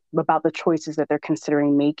the choices that they're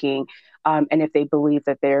considering making, and if they believe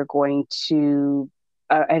that they're going to,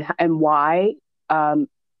 and why, um,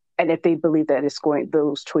 and if they believe that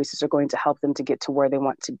those choices are going to help them to get to where they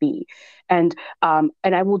want to be, and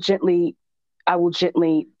I will gently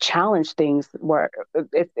challenge things where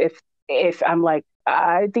if I'm like,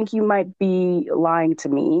 I think you might be lying to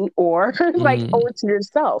me, or like, Mm, or to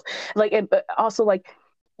yourself, like, but also like,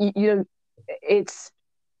 you know, it's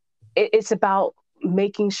it's about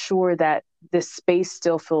making sure that the space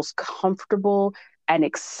still feels comfortable and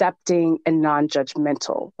accepting and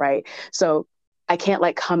non-judgmental, right? So I can't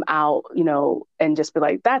like come out, and just be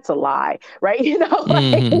like, that's a lie, right?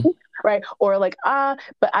 Like, hmm right? Or like,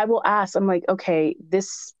 but I will ask, I'm like, okay,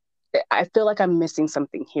 I feel like I'm missing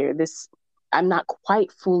something here. I'm not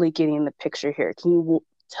quite fully getting the picture here. Can you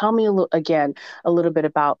tell me a little bit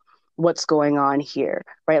about what's going on here,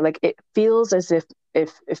 right? Like, it feels as if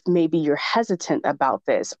maybe you're hesitant about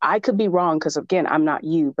this. I could be wrong because, again, I'm not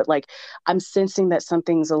you, but like, I'm sensing that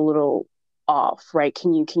something's a little off, right?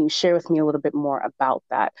 Can you share with me a little bit more about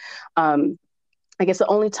that? Um, I guess the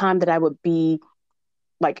only time that I would be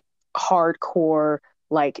like hardcore,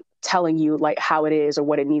 like telling you like how it is or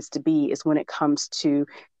what it needs to be, is when it comes to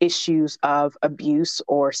issues of abuse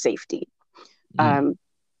or safety. mm, Um,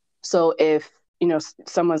 so if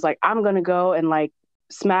someone's like, I'm gonna go and like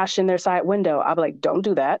smash in their side window, I'll be like, don't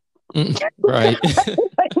do that. right.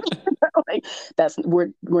 Like,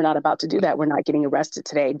 we're not about to do that. We're not getting arrested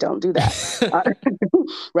today. Don't do that. Uh,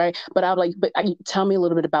 right. But I'm like, tell me a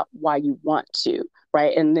little bit about why you want to.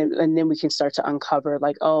 Right. And then we can start to uncover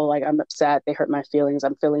like, oh, like, I'm upset. They hurt my feelings.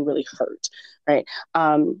 I'm feeling really hurt. Right.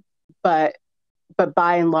 But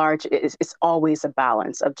by and large, it's always a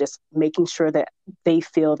balance of just making sure that they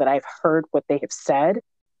feel that I've heard what they have said,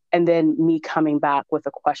 and then me coming back with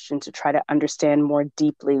a question to try to understand more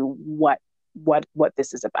deeply what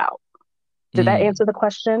this is about. Did that Mm. answer the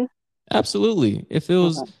question? Absolutely. It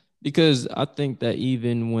feels, Mhm. because I think that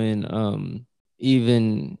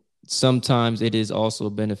even sometimes it is also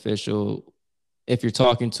beneficial, if you're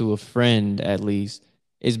talking to a friend at least,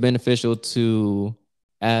 it's beneficial to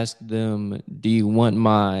ask them, honest do you want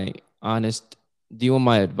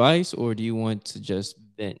my advice, or do you want to just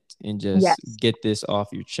vent and just Yes. get this off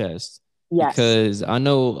your chest? Yes. Because I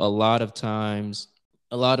know a lot of times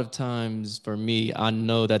for me, I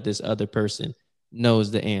know that this other person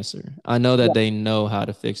knows the answer. I know that Yeah. they know how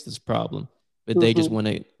to fix this problem, but they just Hmm. want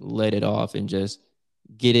to let it off and just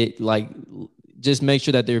get it, like, just make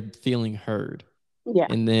sure that they're feeling heard. Yeah.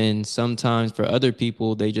 And then sometimes for other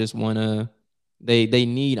people, they just want to they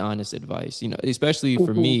need honest advice. Especially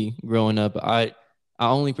for Hmm. me growing up, I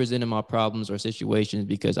only presented my problems or situations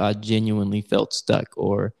because I genuinely felt stuck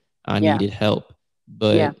or I Yeah. needed help.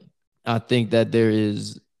 Yeah. But I think that there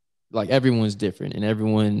is, like, everyone's different and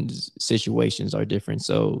everyone's situations are different.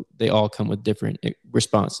 So they all come with different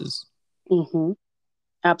responses. Hmm.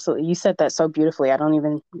 Absolutely. You said that so beautifully. I don't.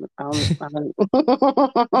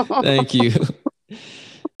 Thank you.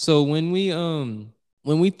 So when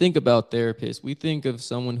we think about therapists, we think of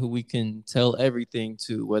someone who we can tell everything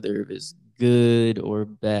to, whether it's good or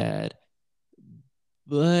bad.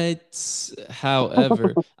 But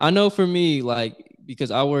however, I know for me, like,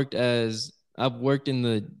 because I've worked in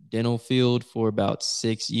the dental field for about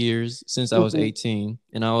 6 years since I was Mm-hmm. 18,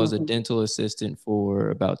 and I was a Mm-hmm. dental assistant for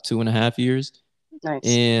about 2.5 years. Nice.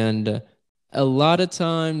 And a lot of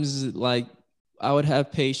times, like, I would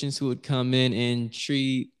have patients who would come in and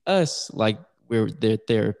treat us like we're their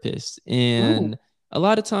therapists. Mm. And a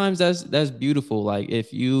lot of times that's beautiful. Like,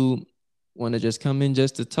 if you want to just come in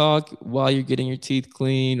just to talk while you're getting your teeth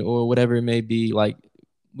clean or whatever it may be, like,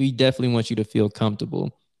 we definitely want you to feel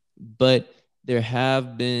comfortable. But there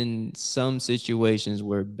have been some situations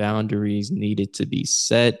where boundaries needed to be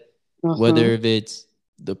set, Mm-hmm. whether if it's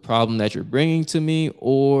the problem that you're bringing to me,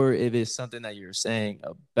 or if it's something that you're saying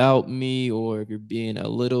about me, or if you're being a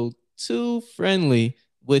little too friendly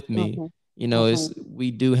with me. Mm-hmm. It's, Mm-hmm. we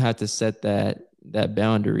do have to set that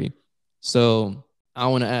boundary. So I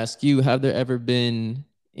want to ask you, have there ever been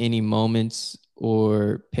any moments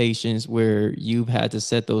or patients where you've had to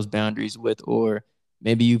set those boundaries with, or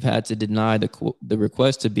maybe you've had to deny the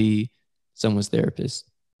request to be someone's therapist?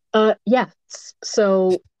 Yes.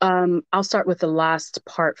 So I'll start with the last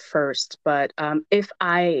part first. But if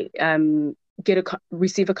I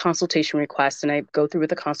receive a consultation request and I go through with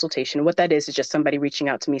the consultation, what that is just somebody reaching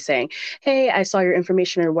out to me saying, "Hey, I saw your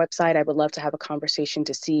information on your website. I would love to have a conversation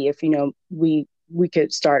to see if we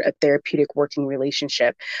could start a therapeutic working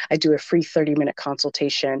relationship." I do a free 30-minute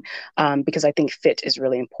consultation because I think fit is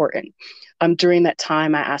really important. During that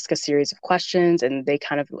time, I ask a series of questions and they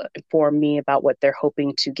kind of inform me about what they're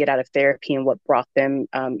hoping to get out of therapy and what brought them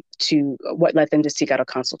to what led them to seek out a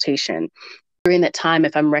consultation. During that time,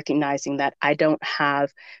 if I'm recognizing that I don't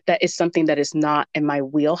have, that is something that is not in my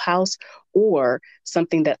wheelhouse or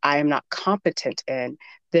something that I am not competent in,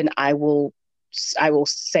 then I will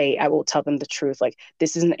tell them the truth. Like,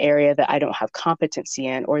 this is an area that I don't have competency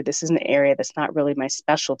in, or this is an area that's not really my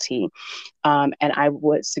specialty. And I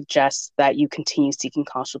would suggest that you continue seeking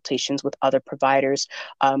consultations with other providers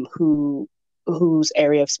whose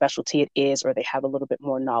area of specialty it is, or they have a little bit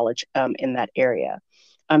more knowledge in that area.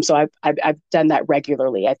 So I've done that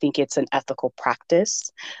regularly. I think it's an ethical practice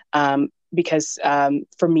because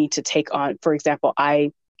for me to take on, for example,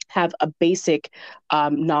 I have a basic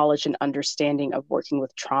knowledge and understanding of working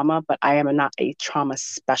with trauma, but I am not a trauma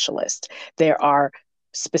specialist. There are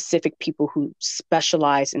specific people who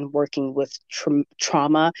specialize in working with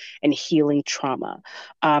trauma and healing trauma.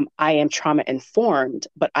 I am trauma informed,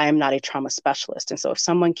 but I am not a trauma specialist. And so if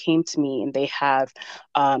someone came to me and they have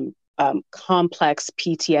complex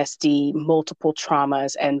PTSD, multiple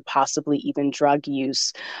traumas, and possibly even drug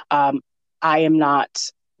use, I am not.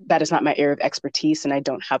 That is not my area of expertise, and I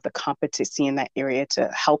don't have the competency in that area to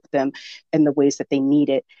help them in the ways that they need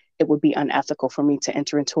it. It would be unethical for me to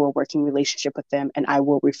enter into a working relationship with them, and I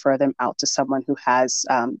will refer them out to someone who has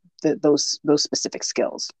those specific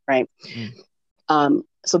skills, right? Mm.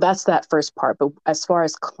 So that's that first part. But as far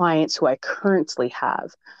as clients who I currently have,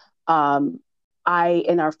 I,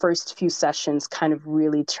 in our first few sessions, kind of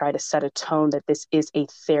really try to set a tone that this is a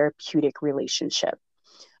therapeutic relationship.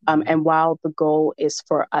 And while the goal is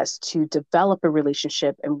for us to develop a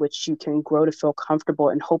relationship in which you can grow to feel comfortable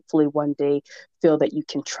and hopefully one day feel that you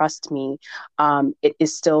can trust me, it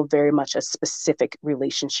is still very much a specific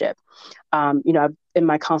relationship. In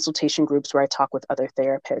my consultation groups where I talk with other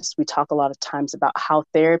therapists, we talk a lot of times about how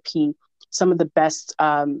some of the best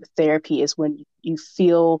therapy is when you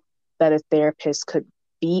feel that a therapist could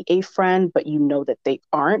be a friend, but you know that they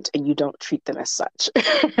aren't and you don't treat them as such.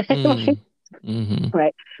 Mm. Mm-hmm.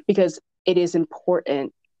 Right? Because it is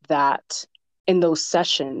important that in those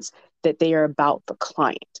sessions that they are about the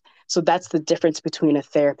client. So that's the difference between a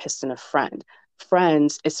therapist and a friend.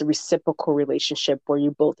 Friends, it's a reciprocal relationship where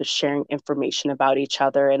you both are sharing information about each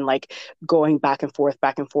other and like going back and forth,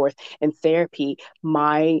 back and forth. In therapy,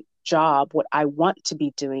 my job, what I want to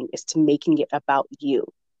be doing is to making it about you.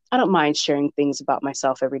 I don't mind sharing things about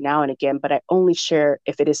myself every now and again, but I only share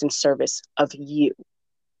if it is in service of you,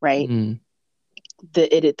 right? Mm.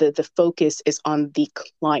 The focus is on the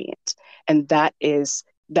client, and that is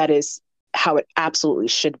how it absolutely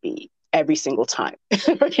should be every single time.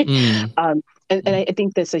 Right? Mm. And I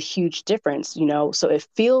think that's a huge difference, so it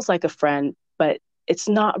feels like a friend, but it's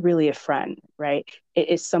not really a friend, right? It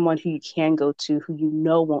is someone who you can go to, who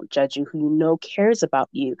won't judge you, who cares about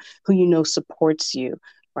you, who supports you,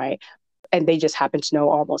 right? And they just happen to know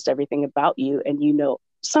almost everything about you, and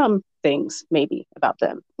some things maybe about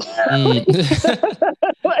them. Mm.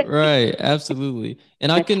 Like, Right, absolutely.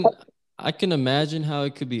 And I can imagine how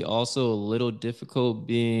it could be also a little difficult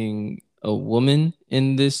being a woman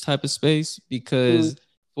in this type of space mm, because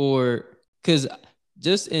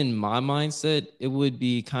just in my mindset, it would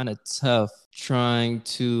be kind of tough trying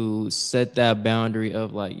to set that boundary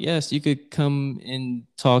of like, yes, you could come and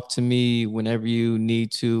talk to me whenever you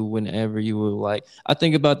need to, whenever you would like. I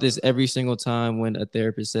think about this every single time when a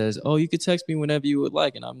therapist says, oh, you could text me whenever you would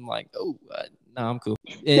like. And I'm like, oh, no, I'm cool.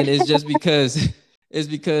 And it's just because it's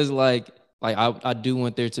because like I do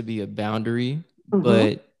want there to be a boundary, Hmm.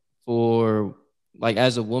 but for like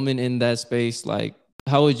as a woman in that space, like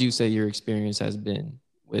how would you say your experience has been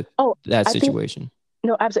with Oh, that I think situation?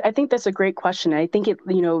 no, absolutely. I think that's a great question. I think it,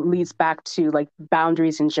 leads back to like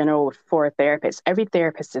boundaries in general for a therapist. Every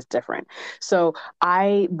therapist is different. So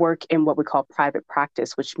I work in what we call private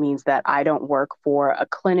practice, which means that I don't work for a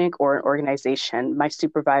clinic or an organization. My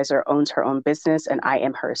supervisor owns her own business and I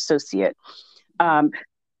am her associate. Um,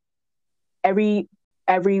 every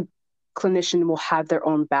every clinician will have their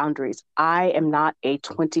own boundaries. I am not a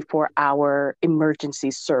 24-hour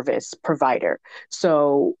emergency service provider.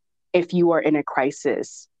 So if you are in a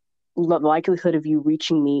crisis, the likelihood of you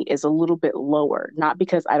reaching me is a little bit lower, not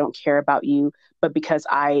because I don't care about you, but because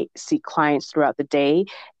I see clients throughout the day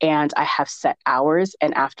and I have set hours.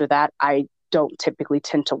 And after that, I don't typically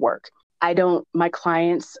tend to work. I don't, my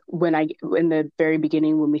clients, in the very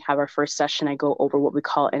beginning, when we have our first session, I go over what we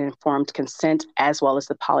call an informed consent as well as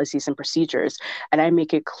the policies and procedures. And I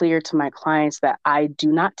make it clear to my clients that I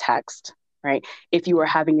do not text, right? If you are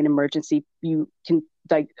having an emergency, you can,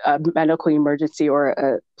 like a medical emergency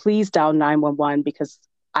or please dial 911 because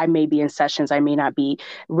I may be in sessions, I may not be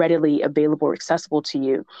readily available or accessible to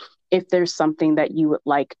you. If there's something that you would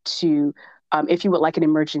like to if you would like an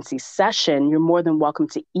emergency session, you're more than welcome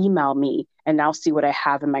to email me and I'll see what I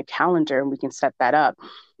have in my calendar and we can set that up.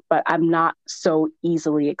 But I'm not so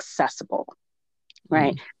easily accessible,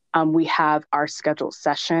 right? Mm, We have our scheduled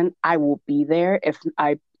session. I will be there. If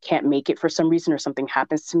I can't make it for some reason or something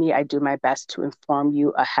happens to me, I do my best to inform you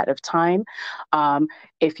ahead of time. Um,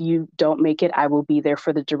 if you don't make it, I will be there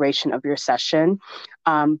for the duration of your session.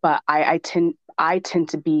 But I tend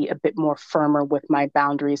to be a bit more firmer with my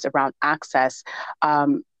boundaries around access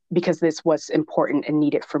because this what's important and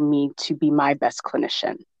needed for me to be my best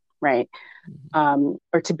clinician, right? mm,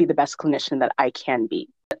 Or to be the best clinician that I can be.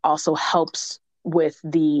 It also helps with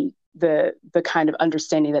the kind of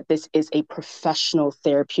understanding that this is a professional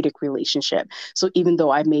therapeutic relationship. So even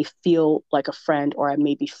though I may feel like a friend or I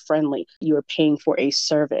may be friendly, you are paying for a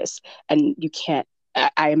service and you can't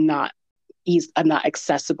I am not I'm not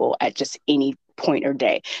accessible at just any point or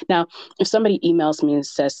day. Now, if somebody emails me and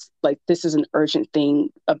says like this is an urgent thing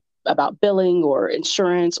about billing or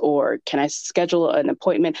insurance or can I schedule an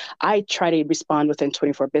appointment, I try to respond within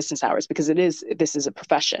 24 business hours because this is a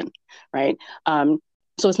profession, right?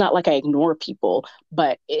 So it's not like I ignore people,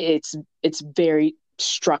 but it's very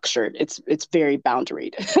structured. It's very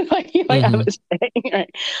boundaried, like I mm-hmm, was saying, right?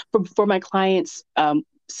 For my clients,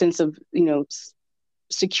 sense of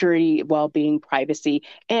security, well-being, privacy,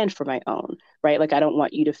 and for my own, right? Like I don't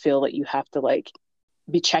want you to feel that you have to like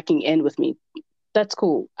be checking in with me. That's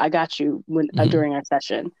cool. I got you when mm-hmm, during our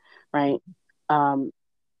session, right? Um,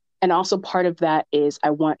 and also part of that is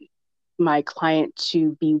I want my client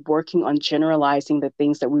to be working on generalizing the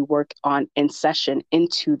things that we work on in session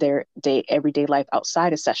into their everyday life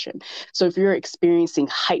outside of session. So if you're experiencing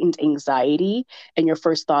heightened anxiety and your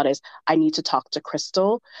first thought is, I need to talk to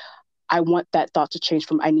Crystal, I want that thought to change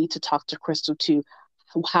from I need to talk to Crystal to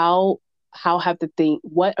how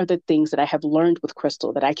what are the things that I have learned with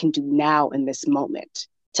Crystal that I can do now in this moment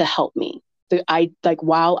to help me. I like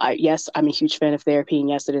while I yes, I'm a huge fan of therapy and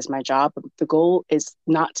yes, it is my job, but the goal is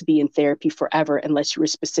not to be in therapy forever unless you were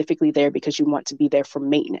specifically there because you want to be there for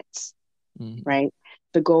maintenance, mm-hmm, right?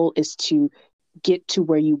 The goal is to get to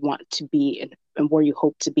where you want to be and where you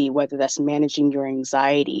hope to be, whether that's managing your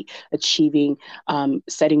anxiety, achieving,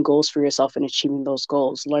 setting goals for yourself and achieving those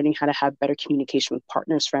goals, learning how to have better communication with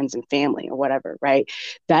partners, friends, and family, or whatever, right?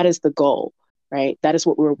 That is the goal. Right. That is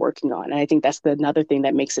what we're working on. And I think that's another thing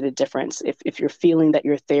that makes it a difference. If you're feeling that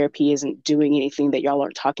your therapy isn't doing anything, that y'all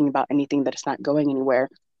aren't talking about anything, that it's not going anywhere,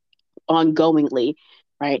 ongoingly,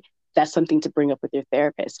 right? That's something to bring up with your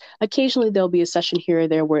therapist. Occasionally there'll be a session here or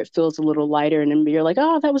there where it feels a little lighter and then you're like,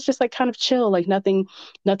 oh, that was just like kind of chill, like nothing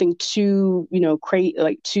too,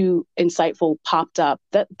 like too insightful popped up.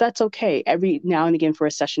 That's okay. Every now and again for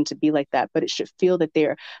a session to be like that, but it should feel that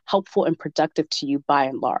they're helpful and productive to you by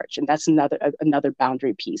and large. And that's another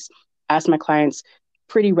boundary piece. Ask my clients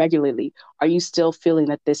pretty regularly, are you still feeling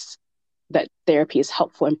that therapy is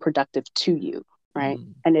helpful and productive to you? Right.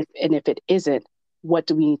 mm-hmm. And if it isn't, what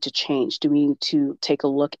do we need to change? Do we need to take a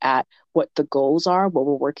look at what the goals are, what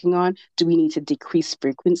we're working on. Do we need to decrease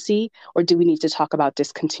frequency, or do we need to talk about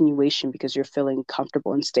discontinuation because you're feeling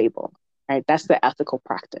comfortable and stable? Right? That's the ethical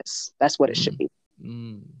practice. That's what it should be.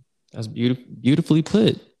 Mm. That's beautifully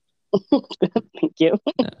put. Thank you.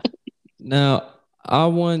 Now, I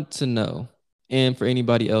want to know, and for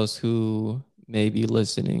anybody else who may be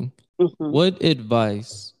listening, what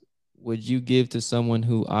advice would you give to someone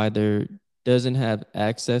who either doesn't have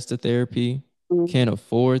access to therapy, can't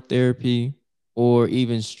afford therapy, or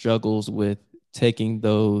even struggles with taking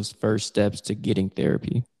those first steps to getting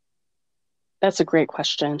therapy? That's a great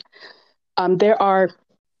question. There are,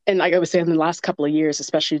 and like I was saying, in the last couple of years,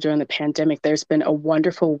 especially during the pandemic, there's been a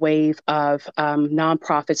wonderful wave of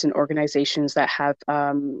nonprofits and organizations that have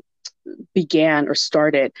began or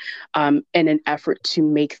started in an effort to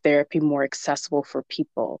make therapy more accessible for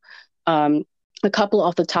people. A couple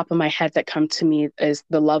off the top of my head that come to me is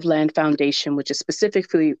the Loveland Foundation, which is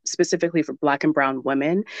specifically for Black and Brown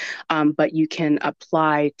women. But you can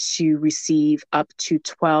apply to receive up to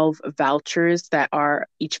 12 vouchers that are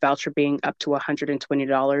each voucher being up to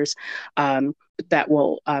 $120. That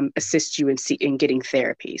will assist you in getting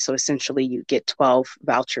therapy. So essentially, you get 12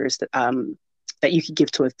 vouchers that you could give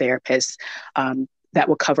to a therapist that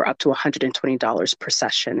will cover up to $120 per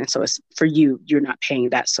session. And so it's for you, you're not paying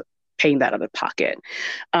that. So paying that out of pocket.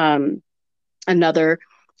 Another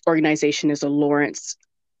organization is the Lawrence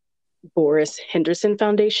Boris Henderson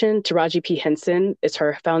Foundation. Taraji P. Henson is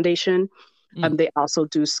her foundation. They also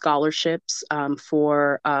do scholarships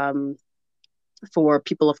for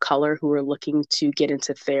people of color who are looking to get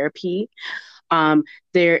into therapy.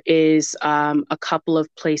 There is a couple of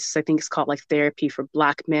places, I think it's called like Therapy for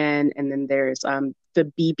Black Men. And then there's the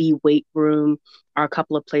BB Weight Room are a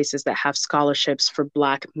couple of places that have scholarships for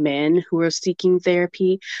Black men who are seeking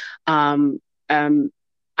therapy. I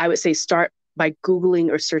would say start by Googling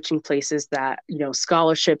or searching places that,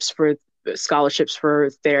 scholarships for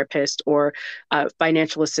therapists or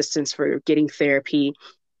financial assistance for getting therapy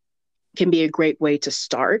can be a great way to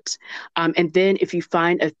start. And then if you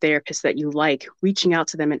find a therapist that you like, reaching out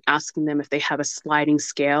to them and asking them if they have a sliding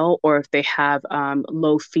scale or if they have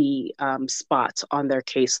low fee spots on their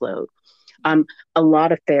caseload. A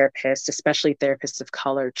lot of therapists, especially therapists of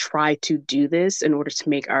color, try to do this in order to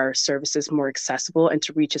make our services more accessible and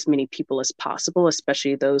to reach as many people as possible,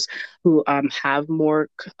 especially those who have more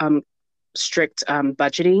strict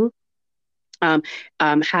budgeting.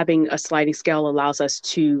 Having a sliding scale allows us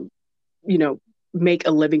to make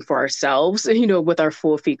a living for ourselves, with our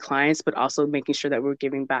full fee clients, but also making sure that we're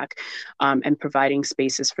giving back and providing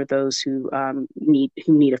spaces for those who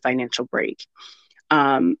need a financial break.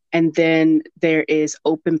 And then there is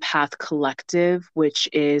Open Path Collective, which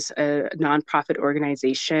is a nonprofit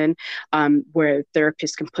organization where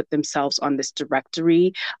therapists can put themselves on this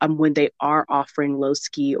directory when they are offering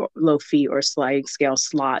low fee or sliding scale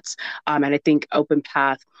slots. And I think Open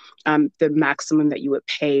Path, the maximum that you would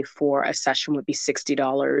pay for a session would be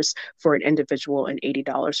 $60 for an individual and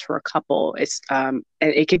 $80 for a couple. And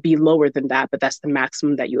it could be lower than that, but that's the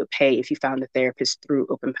maximum that you would pay if you found a therapist through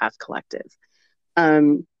Open Path Collective.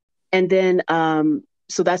 And then,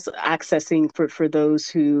 so that's accessing for those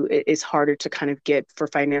who it's harder to kind of get for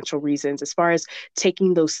financial reasons. As far as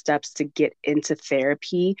taking those steps to get into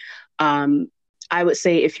therapy, I would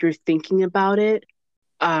say if you're thinking about it,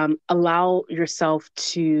 allow yourself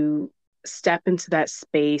to step into that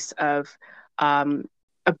space of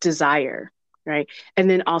desire. Right. And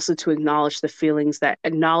then also to acknowledge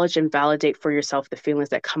and validate for yourself the feelings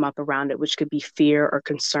that come up around it, which could be fear or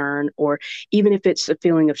concern, or even if it's a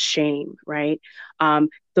feeling of shame. Right.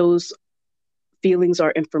 Those feelings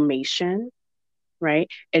are information. Right.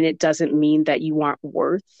 And it doesn't mean that you aren't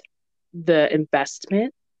worth the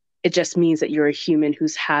investment. It just means that you're a human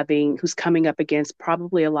who's coming up against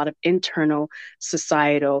probably a lot of internal,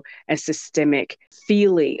 societal, and systemic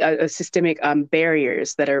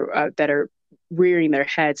barriers that are rearing their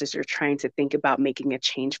heads as you're trying to think about making a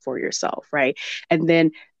change for yourself, right? And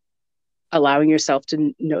then allowing yourself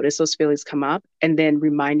to notice those feelings come up, and then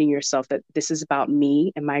reminding yourself that this is about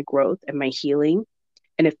me and my growth and my healing.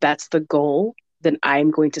 And if that's the goal, then I'm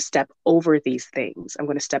going to step over these things. I'm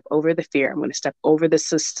going to step over the fear. I'm going to step over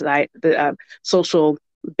the social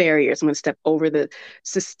barriers. I'm going to step over the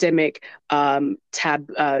systemic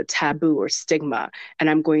taboo or stigma, and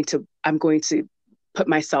I'm going to put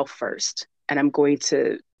myself first, and I'm going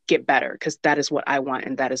to get better because that is what I want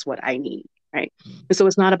and that is what I need. Right. And so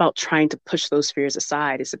it's not about trying to push those fears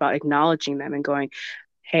aside. It's about acknowledging them and going,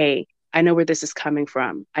 hey, I know where this is coming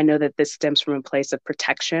from. I know that this stems from a place of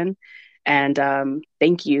protection. And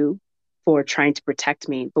thank you for trying to protect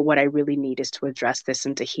me. But what I really need is to address this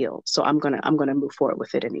and to heal. So I'm gonna move forward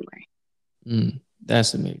with it anyway.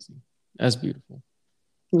 That's amazing. That's beautiful.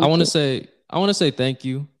 I Thank want to you. say I want to say thank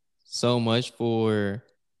you so much for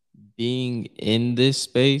being in this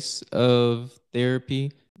space of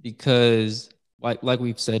therapy because like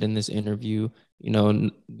we've said in this interview,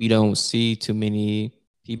 we don't see too many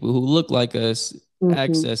people who look like us Hmm.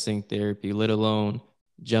 accessing therapy, let alone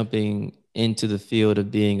jumping into the field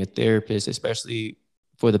of being a therapist, especially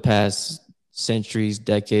for the past centuries,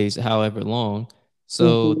 decades, however long.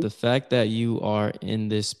 So Hmm. the fact that you are in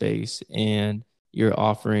this space and you're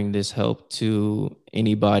offering this help to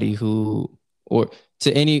anybody who, or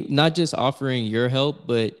to any, not just offering your help,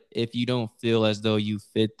 but if you don't feel as though you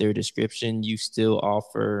fit their description, you still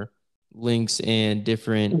offer links and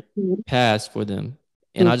different Hmm. paths for them.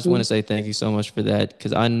 And I just want Hmm. to say thank you so much for that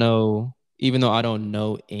because I know, even though I don't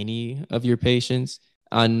know any of your patients,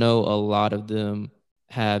 I know a lot of them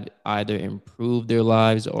have either improved their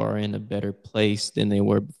lives or are in a better place than they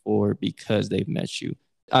were before because they've met you.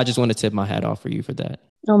 I just want to tip my hat off for you for that.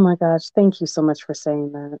 Oh my gosh, thank you so much for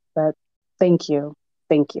saying that. Thank you.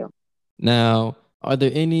 Thank you. Now, are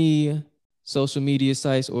there any social media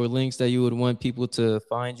sites or links that you would want people to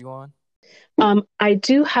find you on? I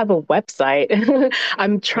do have a website.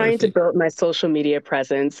 I'm trying to Perfect. build my social media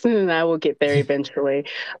presence, and I will get there eventually.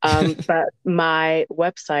 But my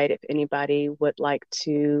website, if anybody would like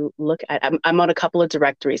to look at, I'm on a couple of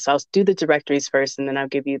directories. So I'll do the directories first, and then I'll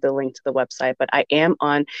give you the link to the website. But I am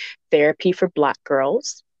on Therapy for Black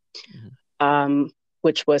Girls, Mhm. um,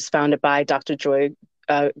 which was founded by Dr. Joy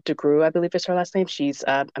DeGruy, I believe is her last name. She's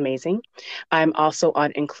amazing. I'm also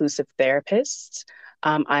on Inclusive Therapists.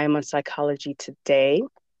 I am on Psychology Today.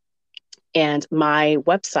 And my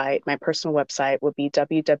website, my personal website, would be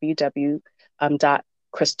www.crystalclarktherapy.com,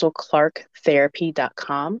 CrystalClark therapy,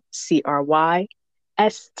 therapy.com.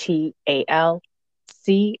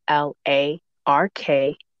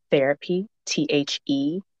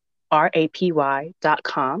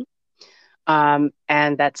 And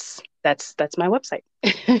that's my website.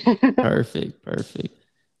 Perfect. Perfect.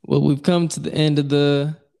 Well, we've come to the end of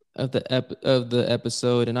the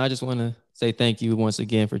episode, and I just want to say thank you once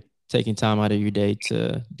again for taking time out of your day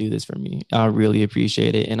to do this for me. I really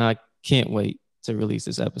appreciate it, and I can't wait to release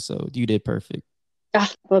this episode. You did perfect.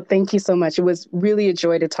 Well, thank you so much. It was really a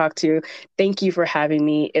joy to talk to you. Thank you for having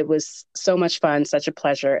me. It was so much fun, such a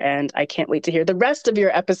pleasure, and I can't wait to hear the rest of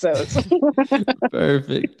your episodes.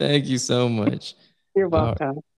 Perfect. Thank you so much. You're All welcome.